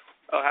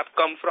have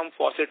come from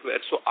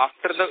faucetware. So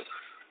after the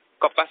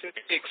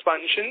capacity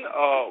expansion,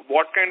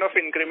 what kind of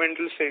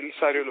incremental sales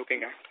are you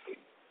looking at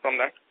from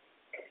that?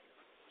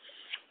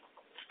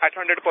 At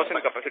 100%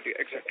 capacity,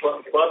 exactly.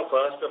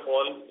 First of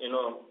all,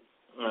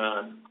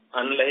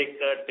 unlike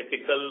a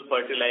typical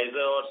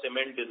fertilizer or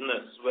cement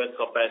business where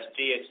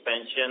capacity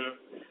expansion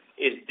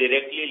is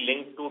directly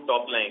linked to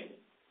top line,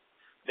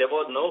 there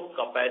was no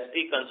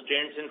capacity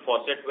constraints in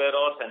faucetware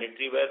or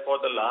sanitaryware for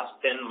the last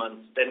 10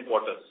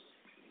 quarters.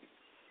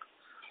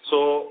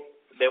 So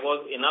there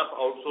was enough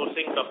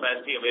outsourcing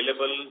capacity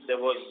available. There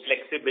was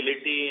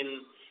flexibility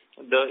in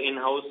the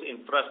in-house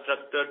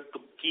infrastructure to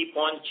keep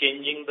on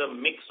changing the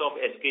mix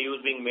of SKUs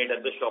being made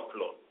at the shop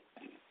floor.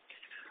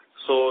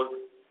 So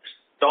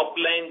top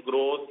line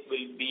growth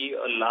will be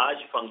a large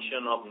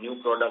function of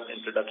new product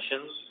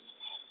introductions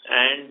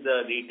and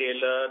the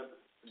retailer,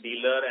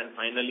 dealer, and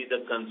finally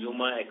the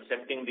consumer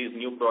accepting these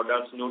new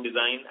products, new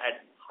design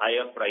at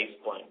higher price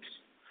points.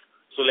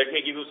 So let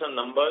me give you some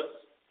numbers.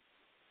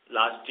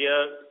 Last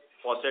year,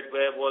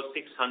 faucetware was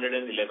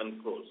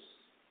 611 crores,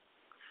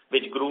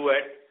 which grew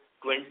at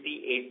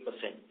 28%.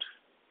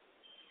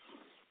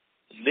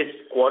 This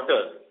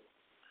quarter,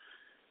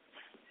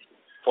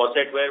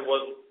 faucetware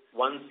was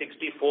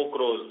 164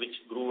 crores, which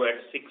grew at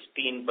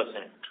 16%.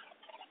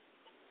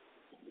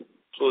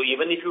 So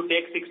even if you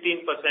take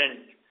 16%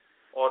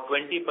 or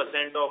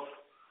 20% of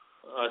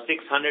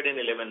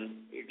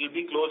 611, it will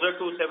be closer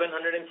to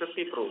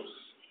 750 crores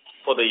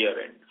for the year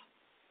end.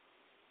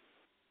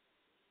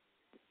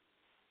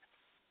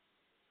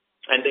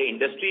 And the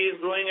industry is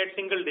growing at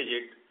single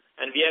digit,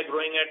 and we are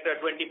growing at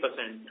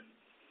 20%.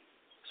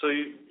 So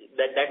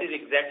that is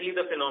exactly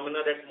the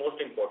phenomena that's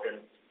most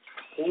important.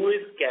 Who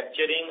is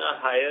capturing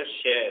a higher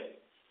share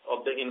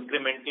of the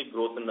incremental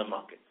growth in the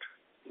market?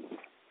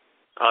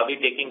 Are we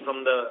taking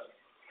from the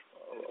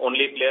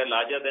only player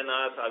larger than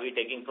us? Are we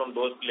taking from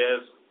those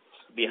players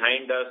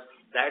behind us?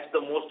 That's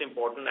the most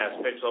important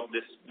aspects of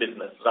this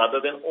business,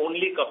 rather than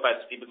only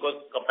capacity,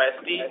 because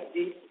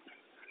capacity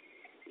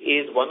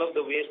is one of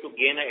the ways to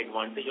gain an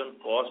advantage on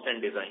cost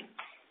and design,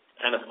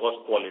 and of course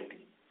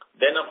quality.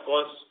 Then of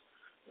course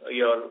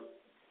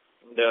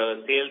the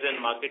sales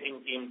and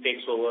marketing team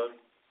takes over,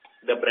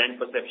 the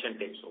brand perception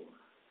takes over.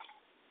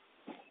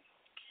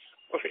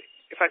 Okay.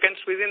 If I can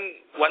squeeze in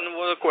one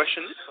more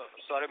question.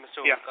 Sorry, Mr.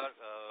 Omkar,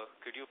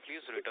 could you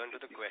please return to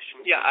the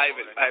question? Yeah, I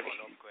will.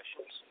 Follow-up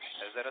questions,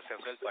 as there are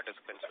several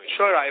participants waiting.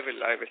 Sure, I will.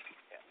 Yeah.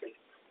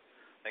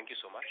 Thank you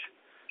so much.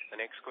 The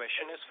next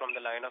question is from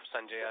the line of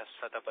Sanjaya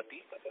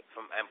Satapathy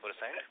from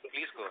Ampersand.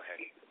 Please go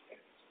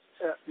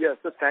ahead. Yes,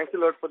 so thanks a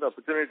lot for the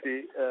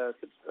opportunity.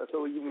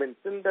 So you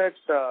mentioned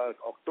that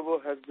October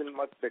has been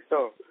much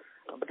better,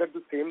 but at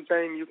the same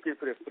time you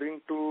keep referring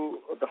to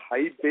the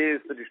high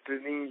base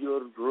restraining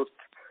your growth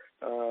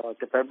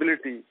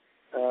capability.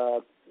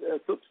 So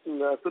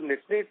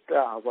net,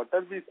 what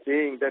are we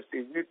saying? That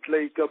is it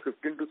like a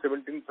 15 to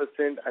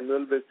 17%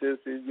 annual basis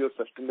is your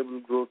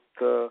sustainable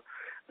growth,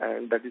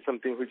 and that is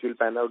something which will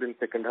pan out in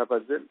second half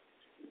as well?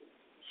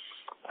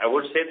 I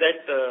would say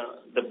that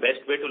the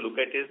best way to look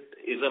at it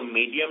is a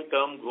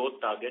medium-term growth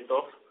target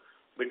of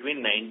between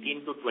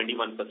 19 to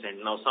 21%.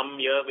 Now, some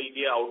year will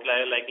be an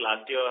outlier, like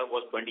last year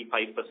was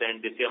 25%,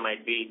 this year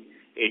might be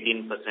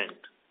 18%.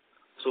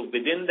 So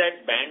within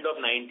that band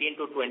of 19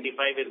 to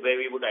 25 is where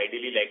we would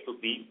ideally like to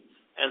be,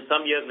 and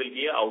some years will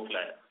be an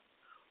outlier.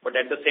 But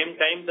at the same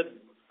time, the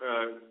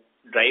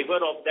driver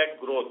of that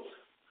growth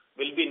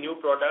will be new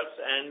products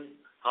and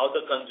how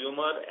the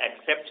consumer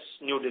accepts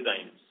new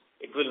designs.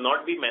 It will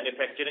not be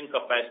manufacturing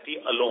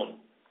capacity alone.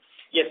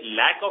 Yes,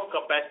 lack of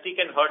capacity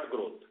can hurt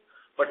growth,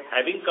 but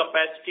having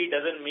capacity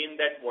doesn't mean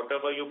that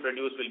whatever you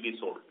produce will be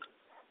sold.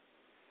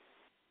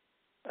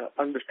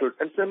 Understood.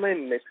 And so my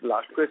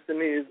last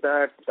question is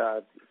that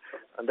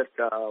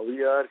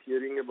we are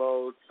hearing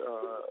about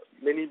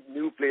many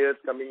new players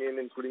coming in,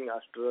 including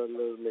Astral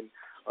and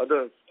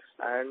others.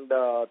 And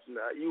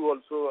you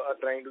also are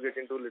trying to get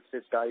into, let's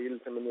say,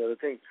 tiles and many other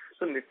things.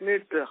 So net,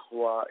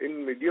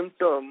 in medium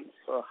term,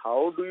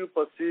 how do you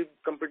perceive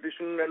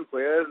competition, and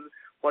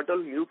what are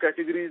new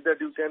categories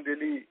that you can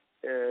really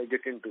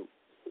get into?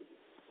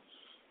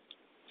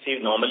 See,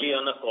 normally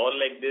on a call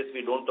like this,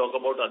 we don't talk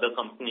about other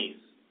companies.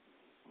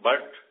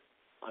 But,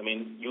 I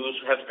mean, you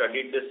have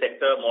studied this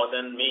sector more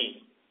than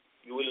me.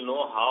 You will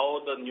know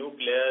how the new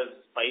players,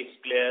 pipes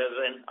players,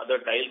 and other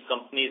tile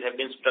companies have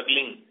been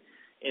struggling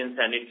in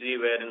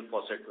sanitaryware and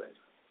faucetware.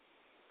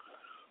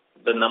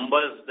 The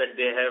numbers that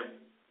they have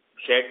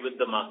shared with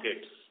the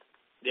markets,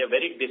 they are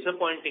very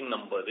disappointing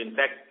numbers. In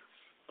fact,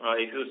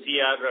 if you see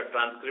our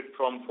transcript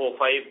from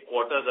 4-5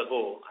 quarters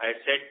ago, I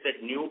had said that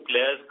new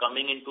players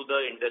coming into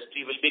the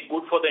industry will be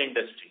good for the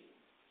industry.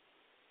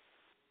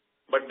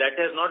 But that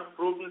has not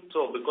proven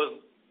so,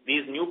 because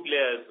these new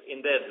players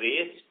in their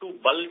race to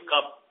bulk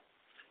up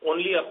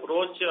only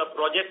approach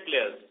project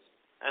players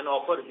and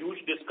offer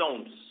huge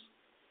discounts.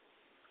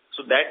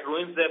 So that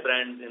ruins their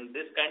brands. In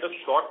this kind of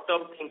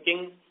short-term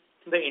thinking,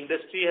 the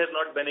industry has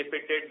not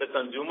benefited, the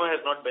consumer has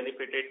not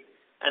benefited,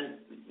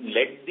 and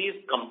let these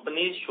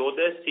companies show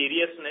their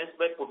seriousness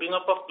by putting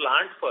up a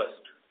plant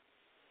first.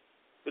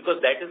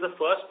 Because that is the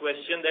first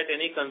question that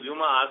any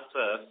consumer asks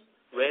us,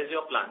 where's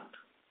your plant?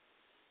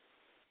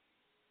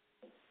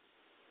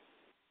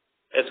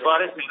 As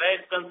far as Cera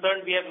is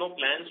concerned, we have no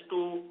plans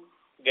to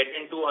get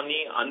into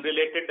any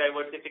unrelated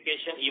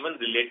diversification, even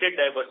related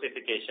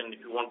diversification, if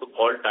you want to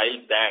call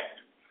tiles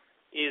that,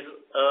 is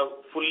a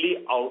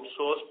fully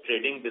outsourced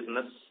trading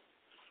business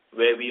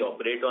where we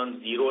operate on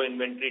zero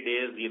inventory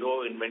days,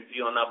 zero inventory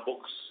on our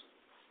books,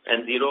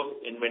 and zero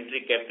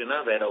inventory kept in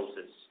our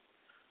warehouses.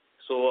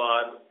 So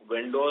our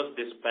vendors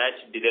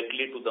dispatch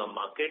directly to the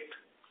market,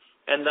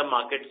 and the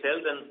market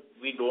sells, and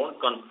we don't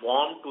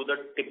conform to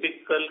the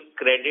typical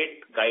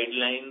credit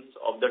guidelines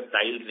of the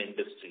tiles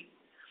industry.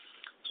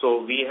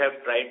 So we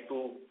have tried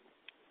to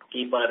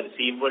keep our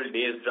receivable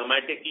days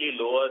dramatically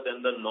lower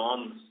than the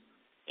norms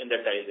in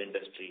the tiles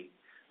industry.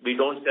 We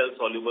don't sell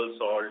soluble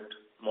salt,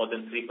 more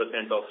than 3%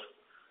 of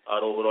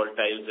our overall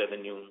tiles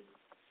revenue.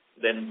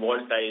 Then wall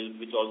tiles,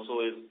 which also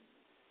is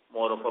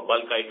more of a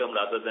bulk item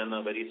rather than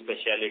a very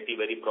specialty,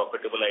 very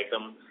profitable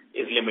item,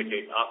 is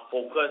limited. Our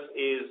focus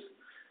is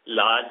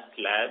large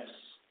slabs,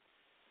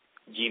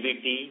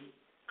 GVT,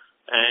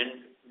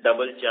 and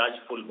double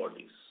charge full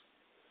bodies.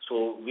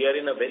 So we are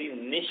in a very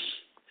niche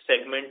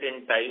segment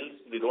in tiles.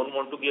 We don't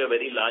want to be a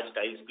very large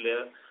tiles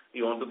player.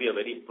 We want to be a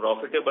very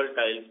profitable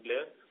tiles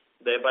player.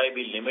 Thereby,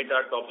 we limit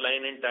our top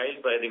line in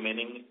tiles by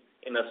remaining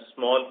in a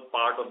small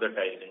part of the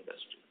tiles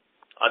industry.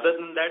 Other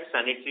than that,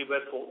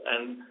 sanitaryware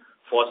and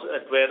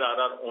faucetware are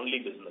our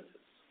only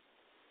businesses.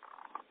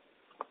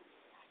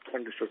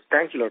 Understood.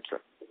 Thank you a lot,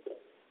 sir.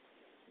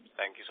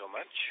 Thank you so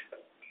much.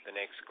 The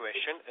next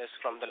question is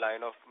from the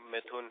line of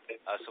Mithun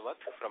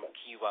Aswath from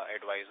Kiva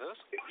Advisors.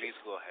 Please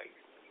go ahead.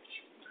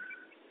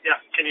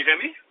 Yeah, can you hear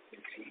me?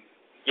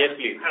 Yes,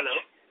 please. Hello.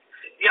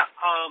 Yeah,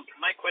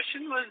 my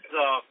question was,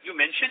 you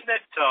mentioned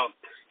that,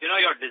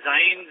 your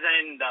designs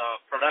and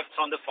products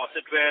on the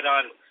faucetware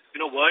are,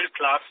 world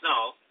class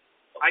now.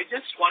 I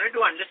just wanted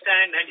to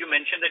understand, and you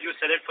mentioned that you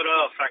sell it for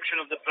a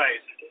fraction of the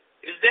price.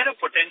 Is there a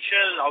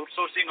potential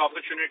outsourcing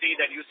opportunity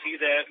that you see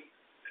there,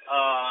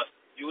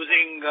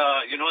 using,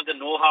 the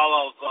know-how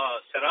of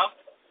Cera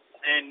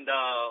and,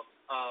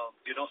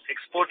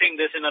 exporting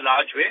this in a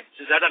large way?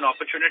 Is that an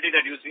opportunity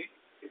that you see?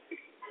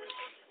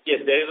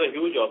 Yes, there is a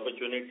huge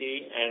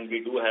opportunity, and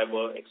we do have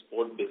an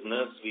export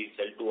business. We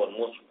sell to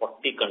almost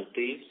 40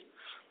 countries.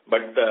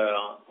 But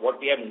what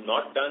we have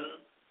not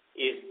done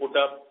is put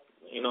up,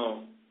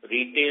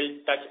 retail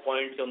touch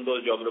points in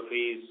those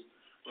geographies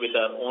with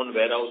our own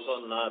warehouse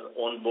on our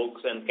own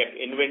books and kept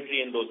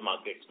inventory in those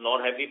markets,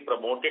 nor have we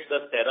promoted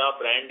the Cera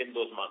brand in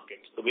those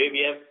markets. The way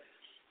we have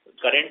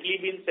currently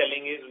been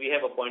selling is we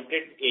have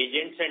appointed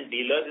agents and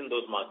dealers in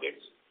those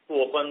markets who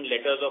open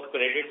letters of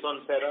credits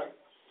on Cera.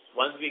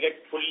 Once we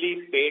get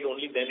fully paid,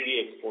 only then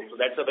we export. So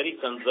that's a very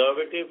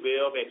conservative way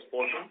of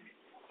exporting,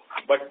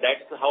 but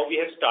that's how we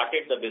have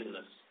started the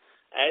business.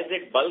 As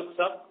it bulks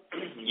up,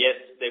 yes,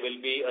 there will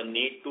be a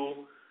need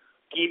to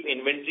keep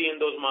inventory in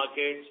those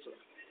markets,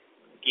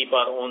 keep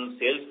our own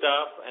sales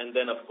staff, and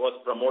then, of course,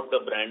 promote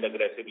the brand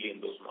aggressively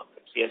in those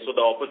markets. Yes, so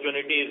the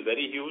opportunity is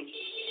very huge.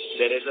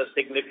 There is a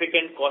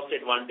significant cost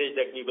advantage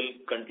that we will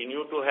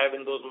continue to have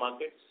in those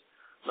markets.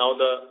 Now,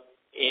 the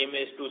aim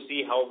is to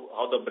see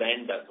how the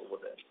brand does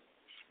over there.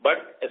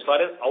 But as far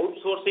as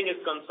outsourcing is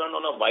concerned,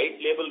 on a white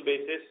label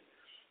basis,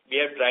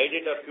 we have tried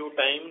it a few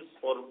times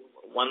for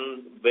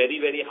one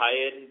very, very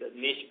high-end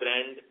niche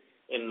brand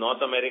in North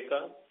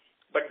America.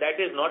 But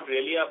that is not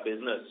really our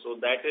business. So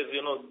that is,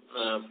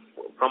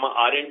 from a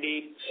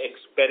R&D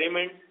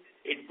experiment,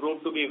 it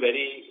proved to be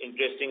very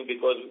interesting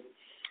because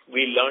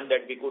we learned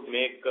that we could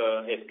make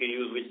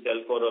SKUs which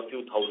sell for a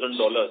few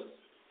 $1,000s.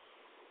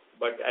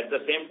 But at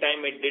the same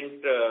time,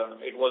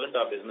 it wasn't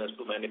our business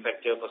to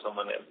manufacture for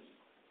someone else.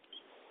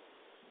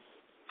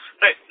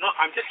 Right. No,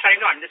 I'm just trying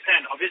to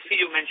understand.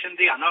 Obviously, you mentioned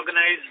the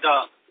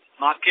unorganized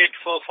market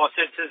for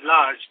faucets is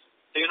large.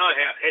 So,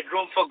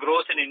 headroom for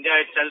growth in India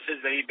itself is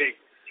very big.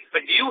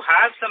 But do you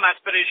have some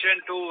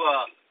aspiration to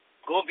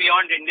go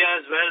beyond India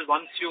as well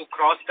once you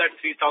cross that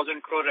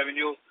 3,000 crore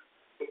revenue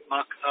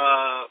mark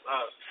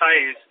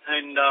size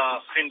and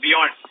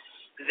beyond?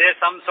 Is there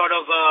some sort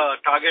of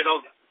target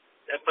of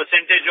a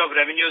percentage of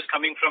revenues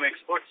coming from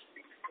exports?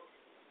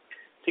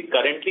 See,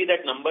 currently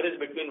that number is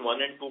between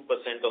 1% and 2%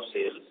 of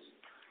sales.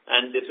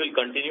 And this will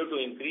continue to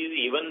increase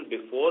even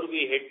before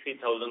we hit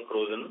 3,000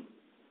 crores in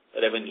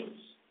revenues.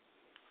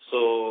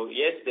 So,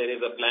 yes, there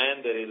is a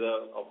plan, there is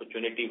an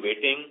opportunity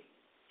waiting,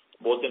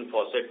 both in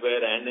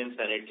faucetware and in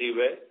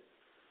sanitaryware.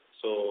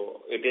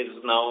 So, it is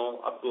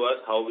now up to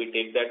us how we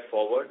take that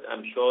forward.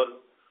 I'm sure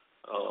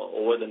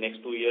over the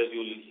next 2 years,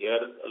 you'll hear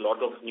a lot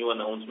of new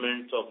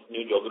announcements of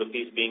new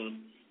geographies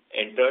being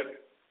entered.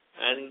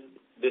 And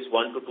this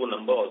 1 to 2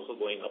 number also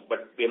going up.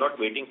 But we are not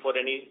waiting for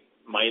any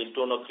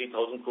milestone of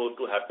 3,000 crores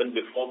to happen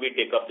before we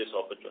take up this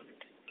opportunity.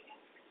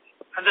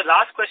 And the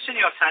last question,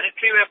 your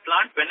sanitaryware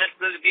plant, when it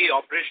will be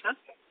operational?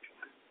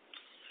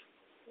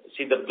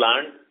 See, the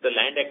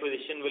land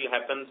acquisition will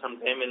happen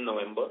sometime in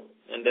November,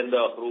 and then the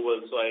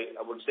approval. So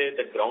I would say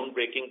the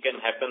groundbreaking can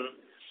happen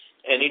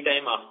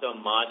anytime after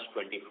March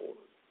 24.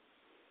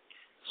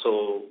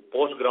 So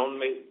post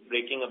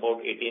groundbreaking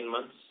about 18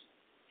 months.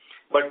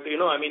 But,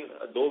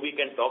 though we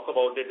can talk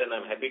about it, and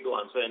I'm happy to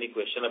answer any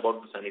question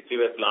about the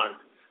sanitaryware plant,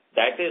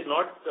 that is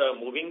not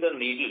moving the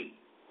needle.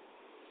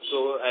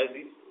 So as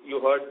you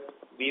heard,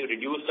 we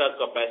reduced our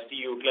capacity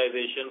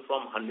utilization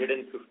from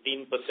 115%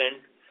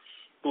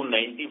 to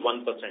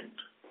 91%.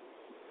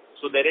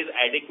 So there is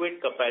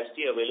adequate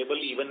capacity available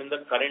even in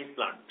the current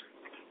plant.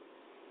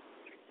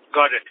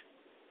 Got it.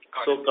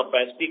 So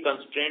capacity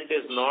constraint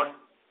is not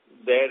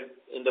there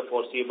in the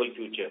foreseeable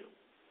future.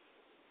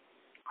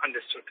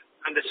 Understood.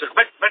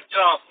 But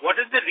what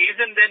is the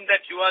reason then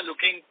that you are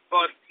looking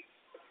for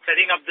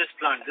setting up this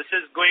plant? This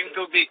is going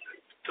to be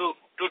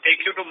to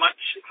take you to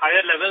much higher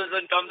levels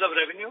in terms of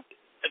revenue,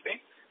 I think?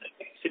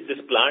 See,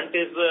 this plant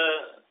is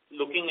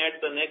looking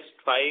at the next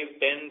 5,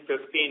 10,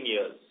 15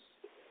 years.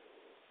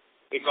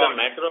 It's a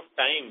matter of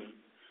time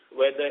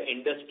where the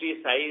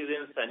industry size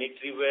in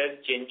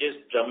sanitaryware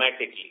changes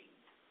dramatically.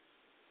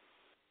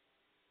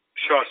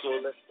 Sure.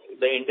 So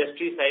the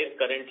industry size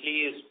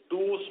currently is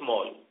too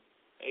small.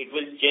 It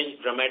will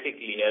change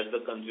dramatically as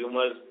the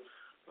consumers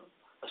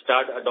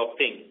start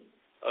adopting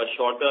a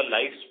shorter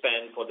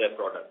lifespan for their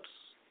products.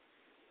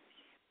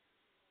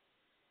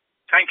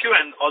 Thank you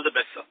and all the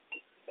best, sir.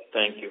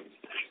 Thank you.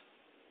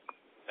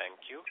 Thank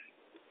you.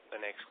 The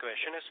next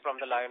question is from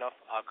the line of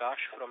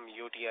Akash from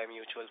UTI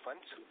Mutual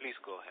Funds. Please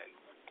go ahead.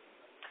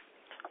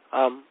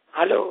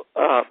 Hello.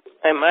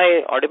 Am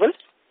I audible?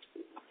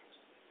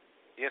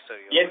 Yes, sir.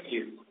 Yes,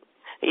 please.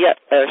 Yeah,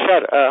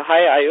 sure.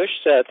 Hi,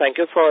 Ayush. Thank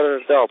you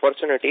for the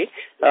opportunity.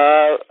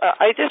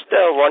 I just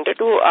wanted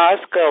to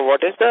ask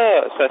what is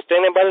the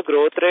sustainable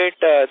growth rate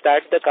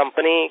that the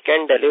company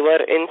can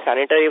deliver in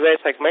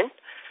sanitaryware segment?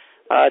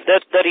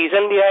 The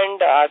reason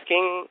behind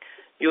asking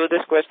you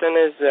this question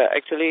is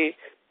actually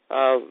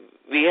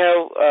we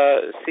have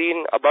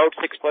seen about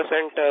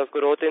 6%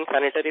 growth in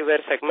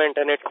sanitaryware segment,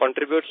 and it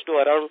contributes to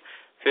around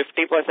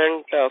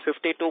 50%,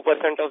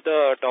 52% of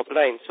the top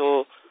line.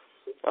 So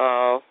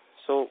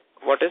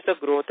what is the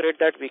growth rate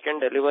that we can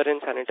deliver in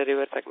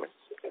sanitaryware segment?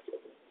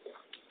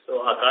 So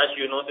Akash,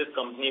 you know this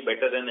company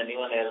better than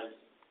anyone else,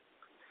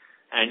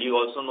 and you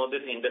also know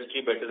this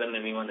industry better than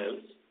anyone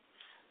else.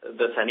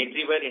 The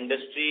sanitaryware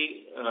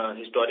industry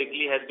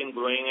historically has been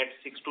growing at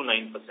 6 to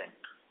 9%,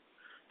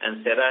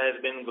 and Cera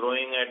has been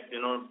growing at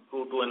 2.5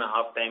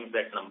 times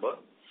that number.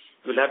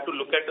 You'll have to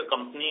look at the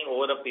company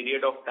over a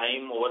period of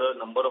time, over a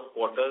number of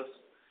quarters,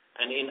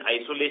 and in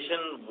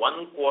isolation,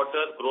 one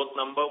quarter growth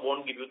number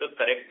won't give you the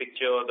correct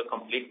picture or the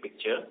complete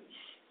picture.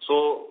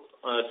 So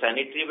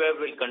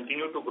sanitaryware will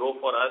continue to grow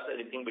for us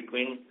anything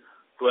between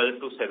 12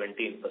 to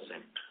 17%.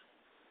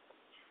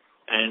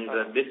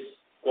 And this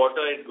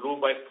quarter it grew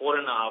by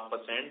 4.5%.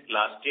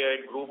 Last year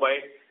it grew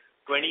by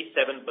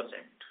 27%.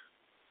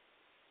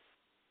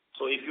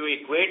 So if you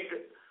equate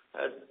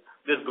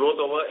this growth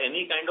over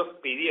any kind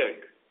of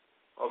period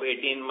of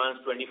 18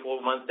 months,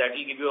 24 months, that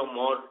will give you a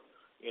more,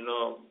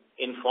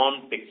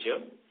 informed picture.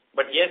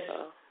 But yes,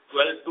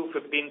 12 to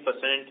 15%,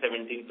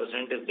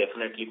 17% is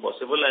definitely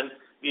possible, and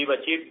we've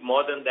achieved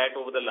more than that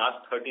over the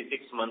last 36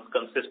 months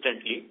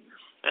consistently,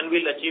 and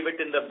we'll achieve it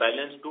in the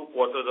balance 2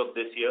 quarters of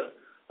this year.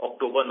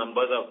 October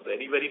numbers are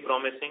very, very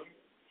promising,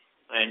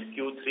 and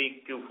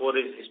Q3, Q4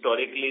 is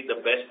historically the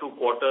best 2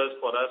 quarters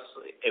for us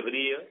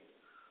every year.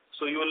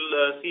 So you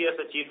will see us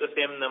achieve the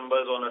same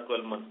numbers on a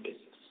 12-month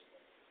basis.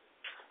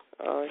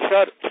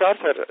 Sure,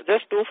 sir.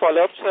 Just 2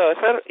 follow-ups.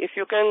 Sir, if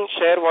you can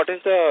share what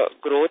is the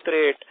growth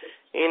rate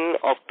in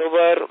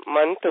October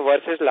month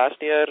versus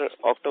last year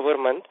October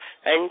month.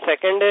 And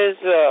second is,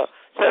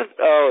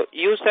 sir,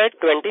 you said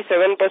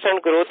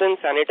 27% growth in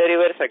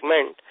sanitaryware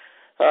segment.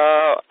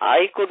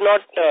 I could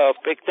not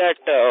pick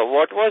that.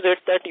 What was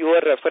it that you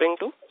were referring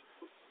to?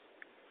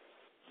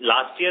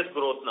 Last year's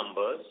growth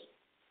numbers.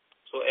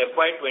 So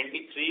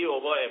FY23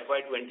 over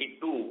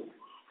FY22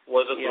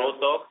 was a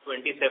growth of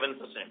 27%.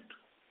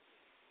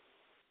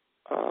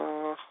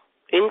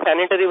 In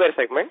sanitaryware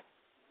segment?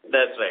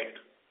 That's right.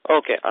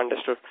 Okay,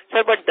 understood.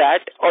 Sir, but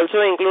that also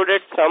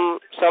included some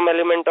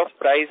element of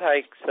price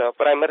hikes,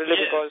 primarily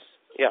because...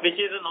 Yeah. Which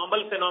is a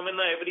normal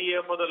phenomena every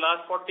year for the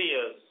last 40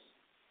 years.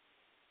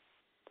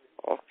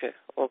 Okay.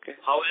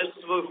 How else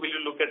will you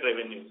look at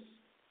revenues?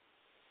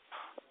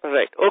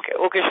 Right.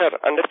 Okay, sure.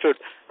 Understood.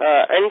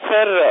 And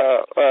sir,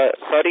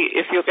 sorry,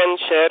 if you can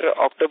share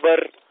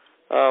October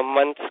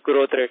month's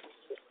growth rate.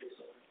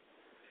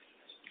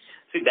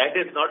 See, that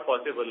is not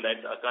possible.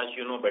 That, Akash,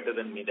 you know better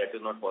than me. That is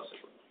not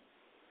possible.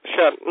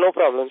 Sure. No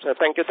problem, sir.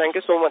 Thank you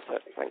so much,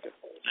 sir. Thank you.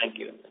 Thank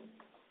you.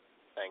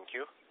 Thank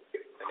you.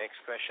 The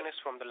next question is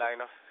from the line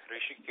of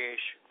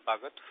Rishikesh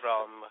Bhagat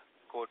from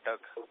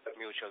Kotak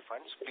Mutual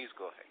Funds. Please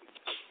go ahead.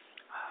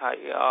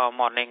 Hi,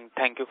 morning.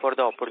 Thank you for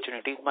the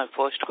opportunity. My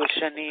first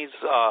question is,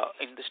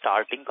 in the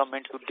starting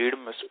comment, you did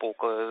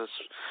spoke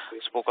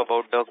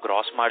about the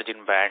gross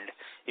margin band.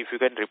 If you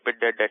can repeat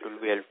that, that will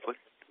be helpful.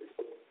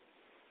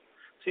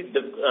 See,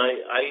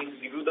 I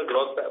give you the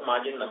gross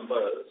margin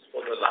numbers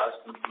for the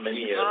last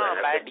many years. No,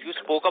 band. You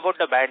spoke about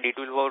the band. It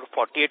will go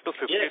 48 to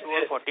 52 yes.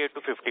 or 48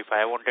 to 55.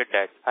 I wanted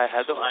that. I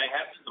have the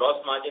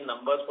gross margin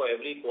numbers for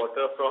every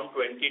quarter from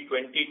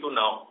 2020 to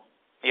now.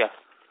 Yeah.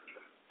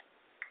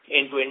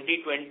 In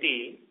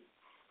 2020,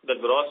 the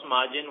gross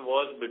margin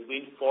was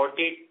between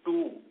 42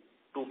 to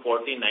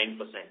 49%.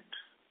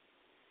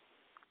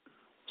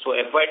 So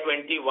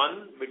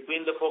FY21,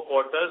 between the 4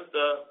 quarters,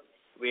 the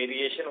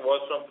variation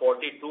was from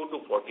 42 to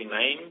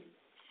 49.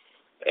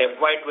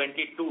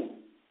 FY22,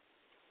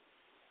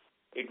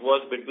 it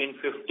was between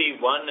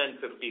 51 and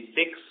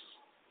 56.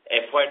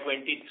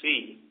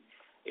 FY23,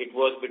 it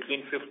was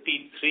between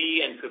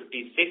 53 and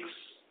 56.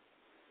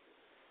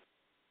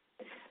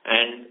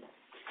 And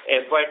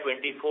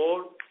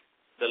FY24,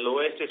 the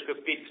lowest is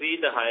 53,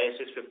 the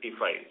highest is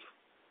 55.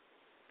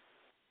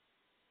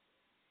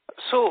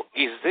 So,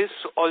 is this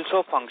also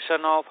a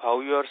function of how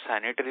your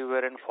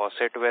sanitaryware and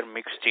faucetware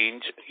mix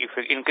change if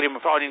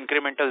on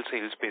incremental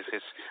sales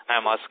basis? I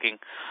am asking.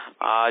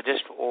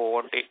 Just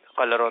want a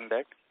color on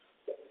that.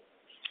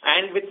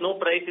 And with no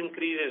price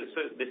increases.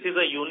 So, this is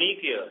a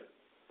unique year.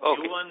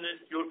 Okay. Q1 and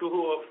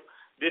Q2 of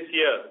this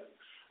year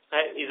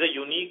is a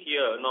unique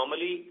year.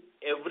 Normally,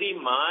 every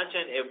March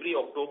and every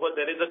October,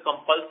 there is a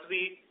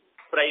compulsory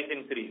price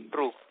increase.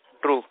 True.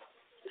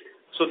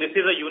 So this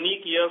is a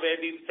unique year where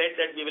we've said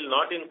that we will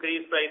not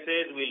increase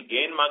prices, we'll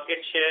gain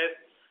market share,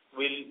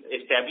 we'll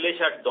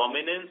establish our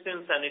dominance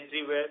in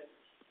sanitaryware,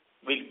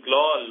 we'll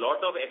claw a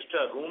lot of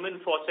extra room in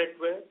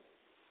faucetware,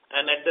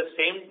 and at the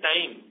same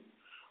time,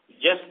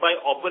 just by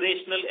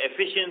operational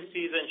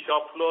efficiencies and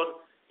shop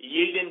floor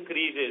yield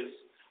increases,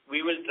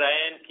 we will try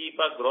and keep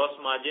our gross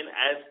margin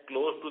as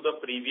close to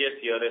the previous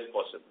year as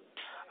possible.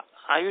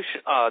 Ayush,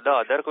 the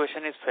other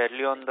question is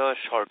fairly on the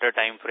shorter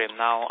time frame.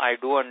 Now, I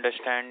do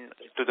understand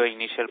to the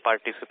initial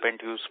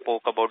participant, you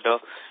spoke about the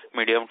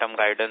medium-term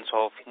guidance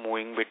of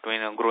moving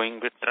between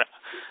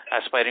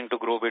aspiring to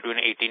grow between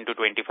 18 to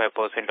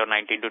 25% or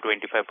 19 to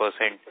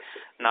 25%.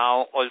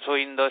 Now, also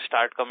in the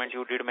start comment,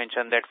 you did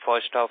mention that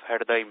first half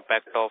had the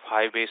impact of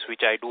high base,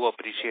 which I do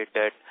appreciate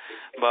that.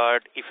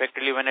 But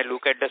effectively, when I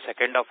look at the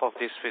second half of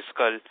this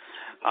fiscal,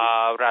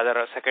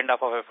 second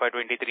half of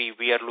FY23,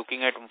 we are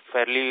looking at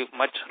fairly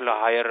much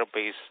higher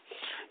base,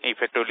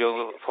 effectively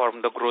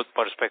from the growth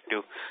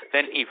perspective.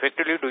 Then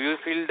effectively, do you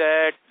feel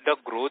that the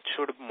growth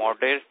should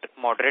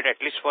moderate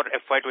at least for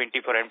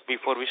FY24 and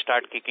before we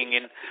start kicking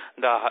in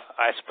the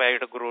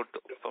aspired growth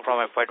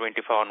from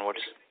FY25 onwards?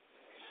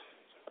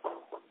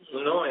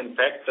 No, in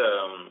fact,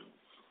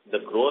 the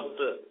growth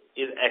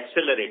is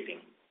accelerating.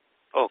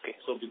 Okay.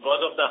 So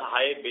because of the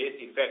high base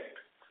effect,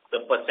 the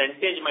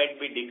percentage might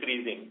be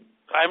decreasing.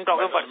 I'm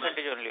talking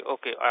percentage only.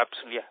 Okay,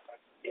 absolutely. Yeah.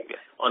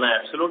 On an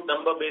absolute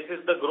number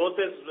basis, the growth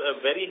is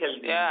very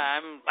healthy. Yeah,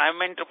 I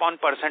meant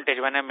upon percentage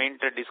when I meant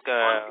percentage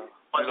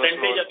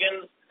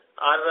again,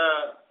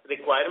 our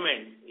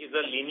requirement is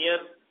a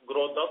linear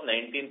growth of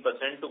 19%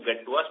 to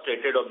get to a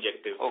stated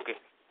objective. Okay.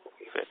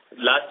 Fair.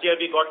 Last year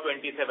we got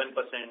 27%.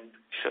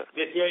 Sure.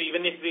 This year,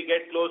 even if we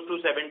get close to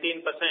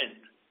 17%,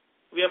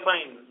 we are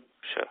fine.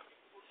 Sure.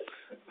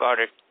 Got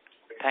it.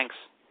 Thanks.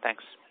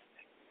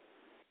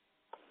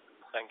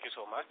 Thank you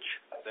so much.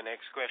 The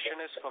next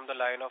question is from the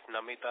line of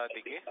Namita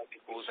Dige,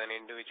 who's an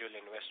individual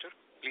investor.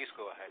 Please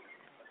go ahead.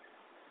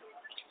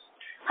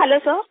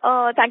 Hello, sir.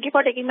 Thank you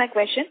for taking my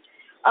question.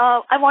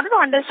 I wanted to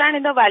understand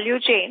in the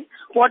value chain,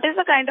 what is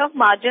the kind of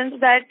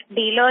margins that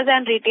dealers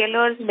and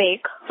retailers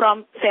make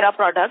from Cera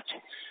products?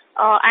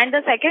 And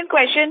the second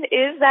question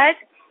is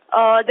that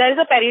there is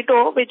a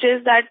Pareto, which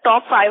is that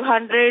top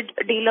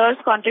 500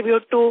 dealers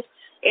contribute to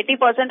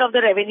 80% of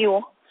the revenue.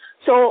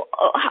 So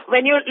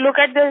when you look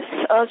at this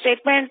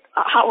statement,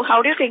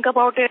 how do you think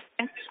about it?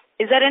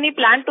 Is there any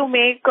plan to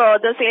make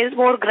the sales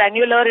more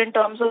granular in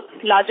terms of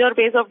larger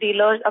base of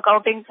dealers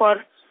accounting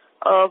for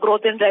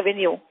growth in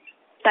revenue?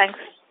 Thanks.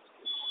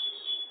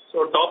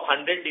 So top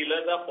 100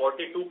 dealers are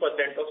 42%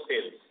 of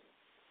sales.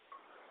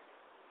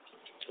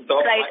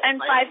 Right,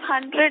 and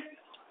 500?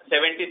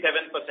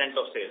 77%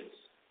 of sales.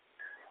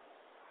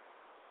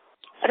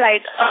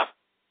 Right.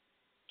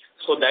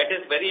 So that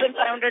is very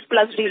 500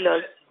 plus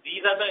dealers.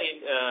 These are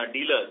the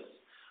dealers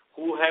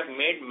who have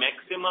made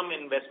maximum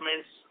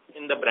investments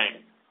in the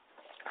brand.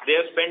 They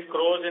have spent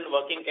crores in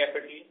working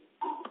capital.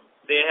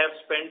 They have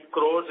spent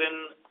crores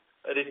in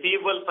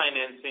receivable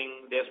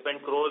financing. They have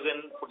spent crores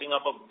in putting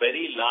up a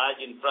very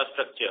large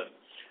infrastructure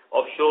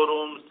of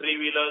showrooms,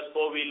 3-wheelers,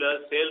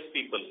 4-wheelers,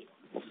 salespeople,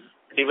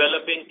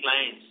 developing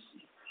clients.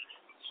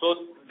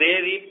 So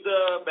they reap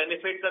the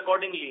benefits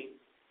accordingly.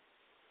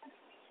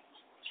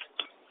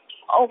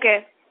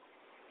 Okay.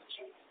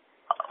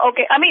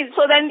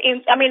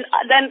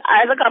 Then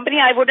as a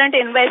company, I wouldn't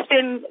invest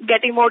in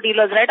getting more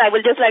dealers, right? I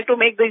will just like to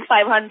make these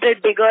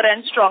 500 bigger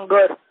and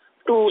stronger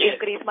to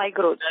increase my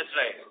growth. That's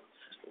right.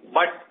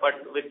 But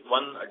with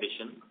one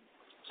addition.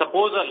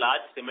 Suppose a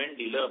large cement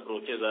dealer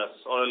approaches us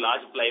or a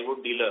large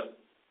plywood dealer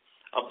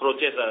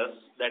approaches us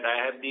that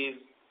I have these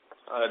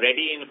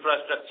ready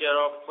infrastructure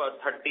of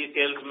 30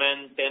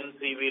 salesmen, 10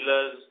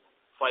 three-wheelers,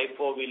 5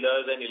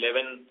 four-wheelers and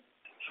 11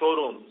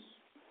 showrooms.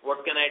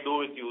 What can I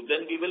do with you?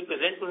 Then we will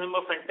present to him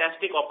a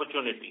fantastic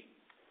opportunity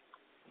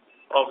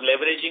of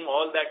leveraging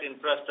all that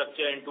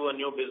infrastructure into a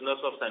new business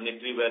of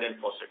sanitary ware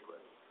and faucetware.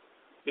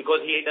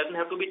 Because he doesn't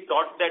have to be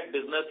taught that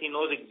business, he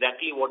knows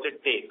exactly what it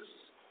takes.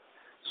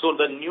 So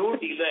the new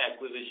dealer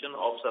acquisition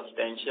of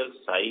substantial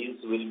size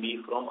will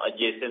be from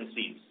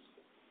adjacencies.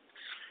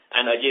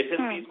 And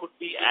adjacencies could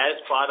be as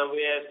far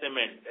away as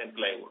cement and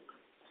plywood.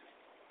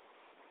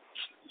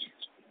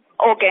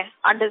 Okay,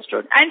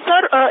 understood. And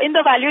sir, in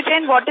the value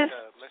chain, what is...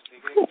 Ms.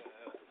 Ligay,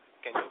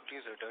 can you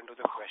please return to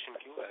the question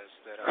queue as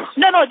there are...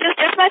 No,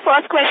 just my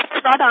first question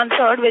is not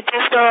answered, which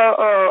is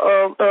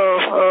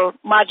the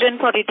margin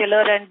for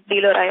retailer and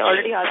dealer. I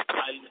already asked.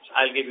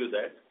 I'll give you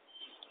that.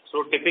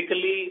 So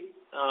typically,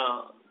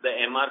 the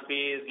MRP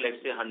is,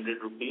 let's say,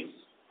 100 rupees,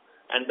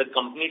 and the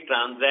company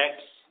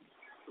transacts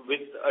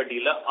with a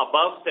dealer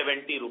above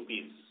 70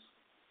 rupees.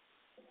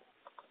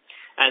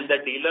 And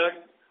the dealer,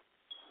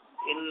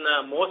 in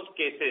most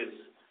cases,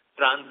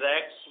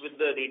 transacts with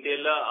the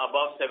retailer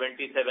above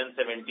 77,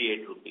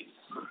 78 rupees.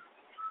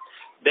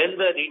 Then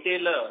the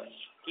retailer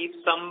keeps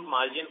some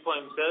margin for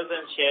himself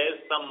and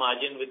shares some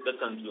margin with the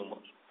consumer.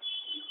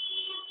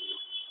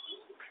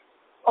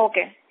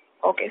 Okay.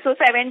 So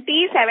 70,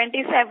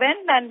 77,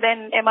 and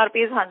then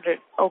MRP is 100.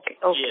 Okay.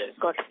 Yes.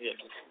 Got it. Yes.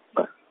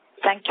 Got it.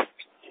 Thank you.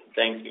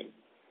 Thank you.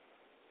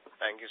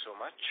 Thank you so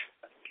much.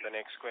 The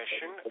next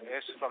question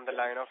is from the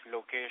line of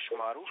Lokesh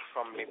Maru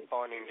from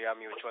Nippon India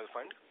Mutual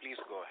Fund. Please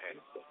go ahead.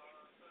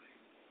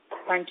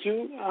 Thank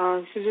you.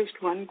 So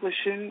just one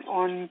question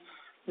on,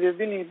 we have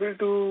been able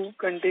to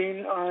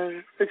contain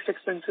our fixed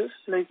expenses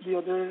like the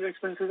other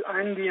expenses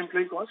and the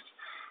employee costs.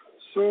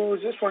 So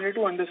just wanted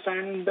to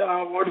understand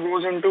what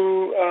goes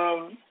into,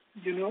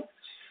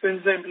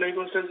 since the employee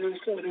cost has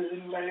just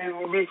risen by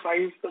maybe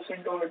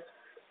 5% or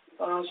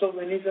so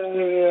when is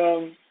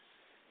the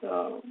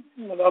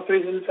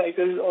appraisal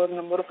cycle or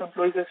number of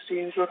employees has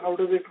changed, or how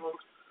does it work?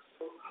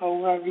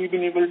 How have we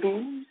been able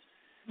to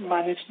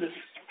manage this?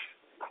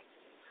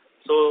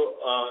 So,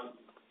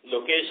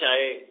 Lokesh,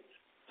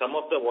 some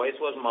of the voice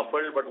was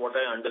muffled, but what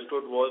I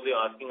understood was you're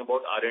asking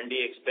about R&D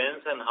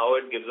expense and how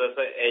it gives us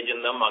an edge in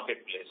the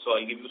marketplace. So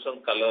I'll give you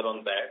some color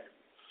on that.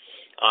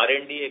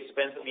 R&D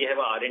expense, we have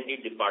a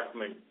R&D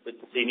department with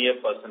senior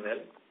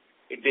personnel.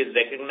 It is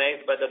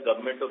recognized by the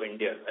Government of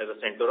India as a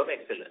center of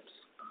excellence.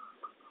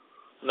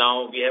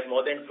 Now, we have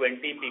more than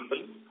 20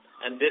 people,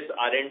 and this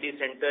R&D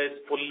center is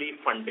fully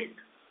funded.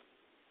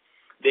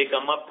 They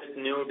come up with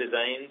new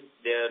designs.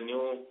 There are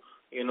new,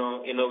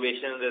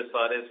 innovations as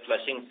far as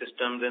flushing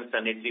systems and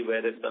sanitary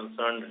ware is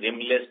concerned,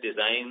 rimless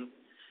design,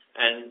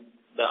 and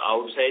the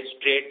outside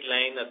straight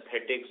line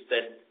aesthetics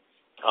that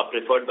are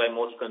preferred by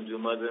most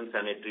consumers in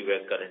sanitary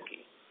ware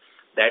currently.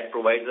 That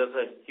provides us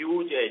a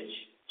huge edge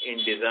in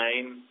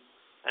design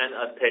and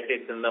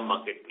aesthetics in the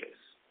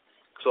marketplace.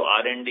 So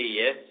R&D,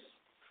 yes,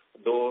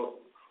 though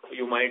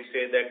you might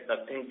say that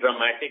nothing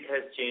dramatic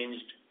has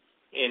changed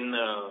in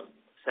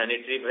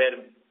sanitary ware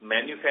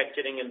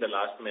manufacturing in the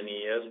last many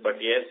years, but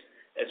yes,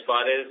 as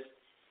far as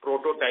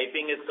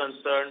prototyping is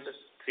concerned,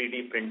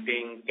 3D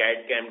printing,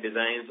 CAD/CAM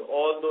designs,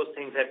 all those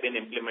things have been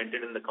implemented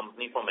in the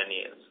company for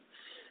many years.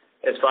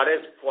 As far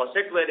as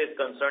faucetware is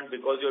concerned,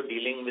 because you're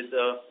dealing with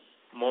a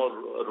more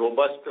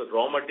robust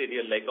raw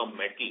material like a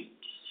metal,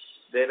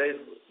 there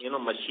is,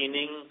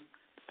 machining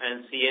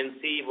and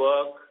CNC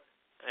work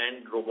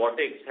and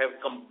robotics have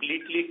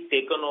completely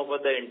taken over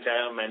the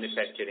entire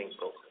manufacturing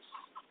process.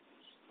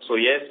 So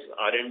yes,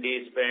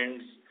 R&D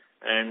spends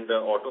and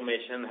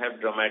automation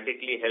have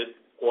dramatically helped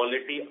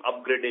quality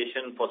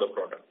upgradation for the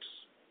products.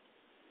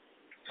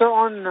 So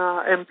on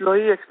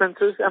employee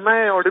expenses, am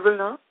I audible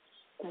now?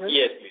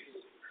 Yes,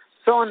 please.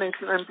 So on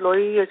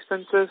employee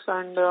expenses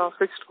and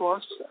fixed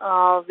costs,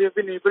 we have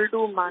been able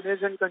to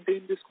manage and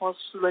contain these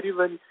costs very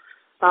well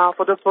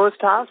for the first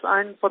half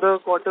and for the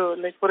quarter.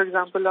 Like, for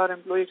example, our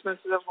employee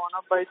expenses have gone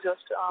up by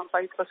just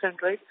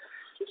 5%, right?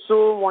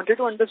 So wanted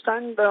to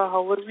understand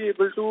how were we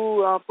able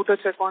to put a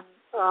check on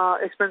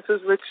expenses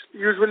which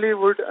usually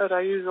would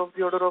rise of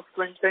the order of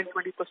 10-20%,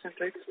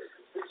 right?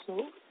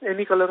 So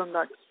any color on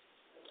that?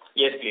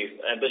 Yes, please.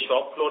 At the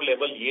shop floor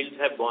level, yields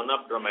have gone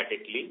up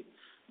dramatically,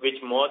 which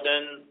more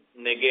than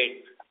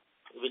negate,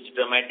 which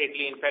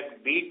dramatically, in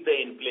fact, beat the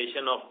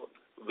inflation of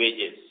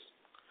wages.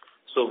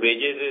 So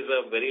wages is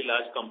a very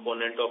large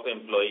component of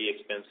employee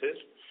expenses.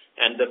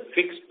 And the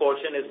fixed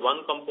portion is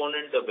one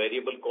component. The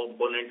variable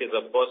component is,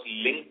 of course,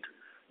 linked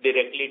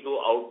directly to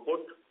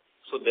output.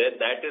 So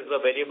that is the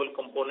variable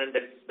component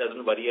that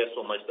doesn't worry us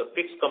so much. The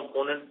fixed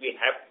component we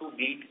have to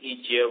beat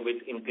each year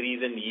with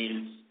increase in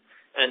yields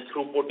and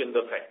throughput in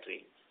the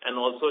factory, and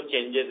also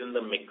changes in the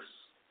mix.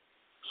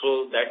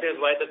 So that is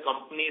why the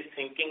company's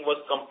thinking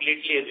was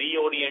completely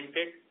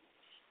reoriented,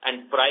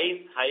 and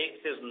price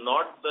hikes is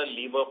not the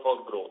lever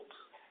for growth.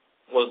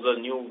 was the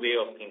new way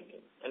of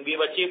thinking. And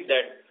we've achieved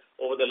that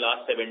over the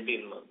last 17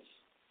 months.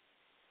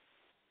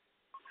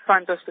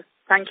 Fantastic.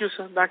 Thank you,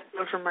 sir. That's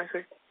all from my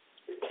side.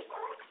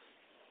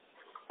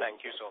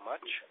 Thank you so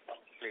much.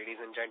 Ladies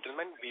and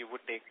gentlemen, we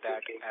would take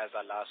that as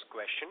our last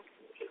question.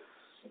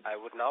 I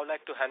would now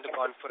like to hand the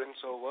conference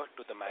over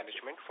to the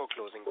management for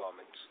closing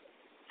comments.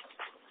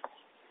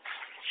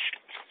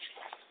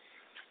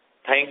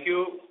 Thank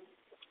you,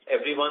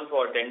 everyone,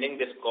 for attending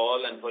this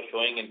call and for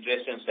showing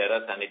interest in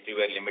Cera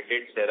Sanitaryware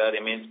Limited. Cera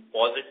remains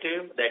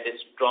positive that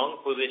its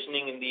strong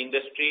positioning in the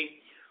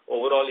industry,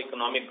 overall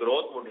economic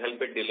growth would help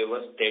it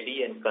deliver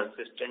steady and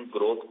consistent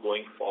growth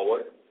going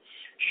forward.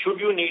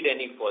 Should you need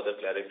any further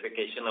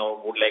clarification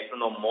or would like to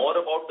know more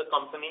about the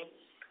company,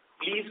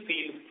 please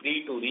feel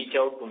free to reach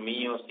out to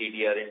me or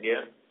CDR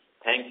India.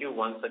 Thank you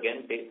once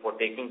again for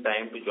taking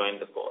time to join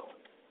the call.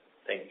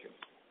 Thank you.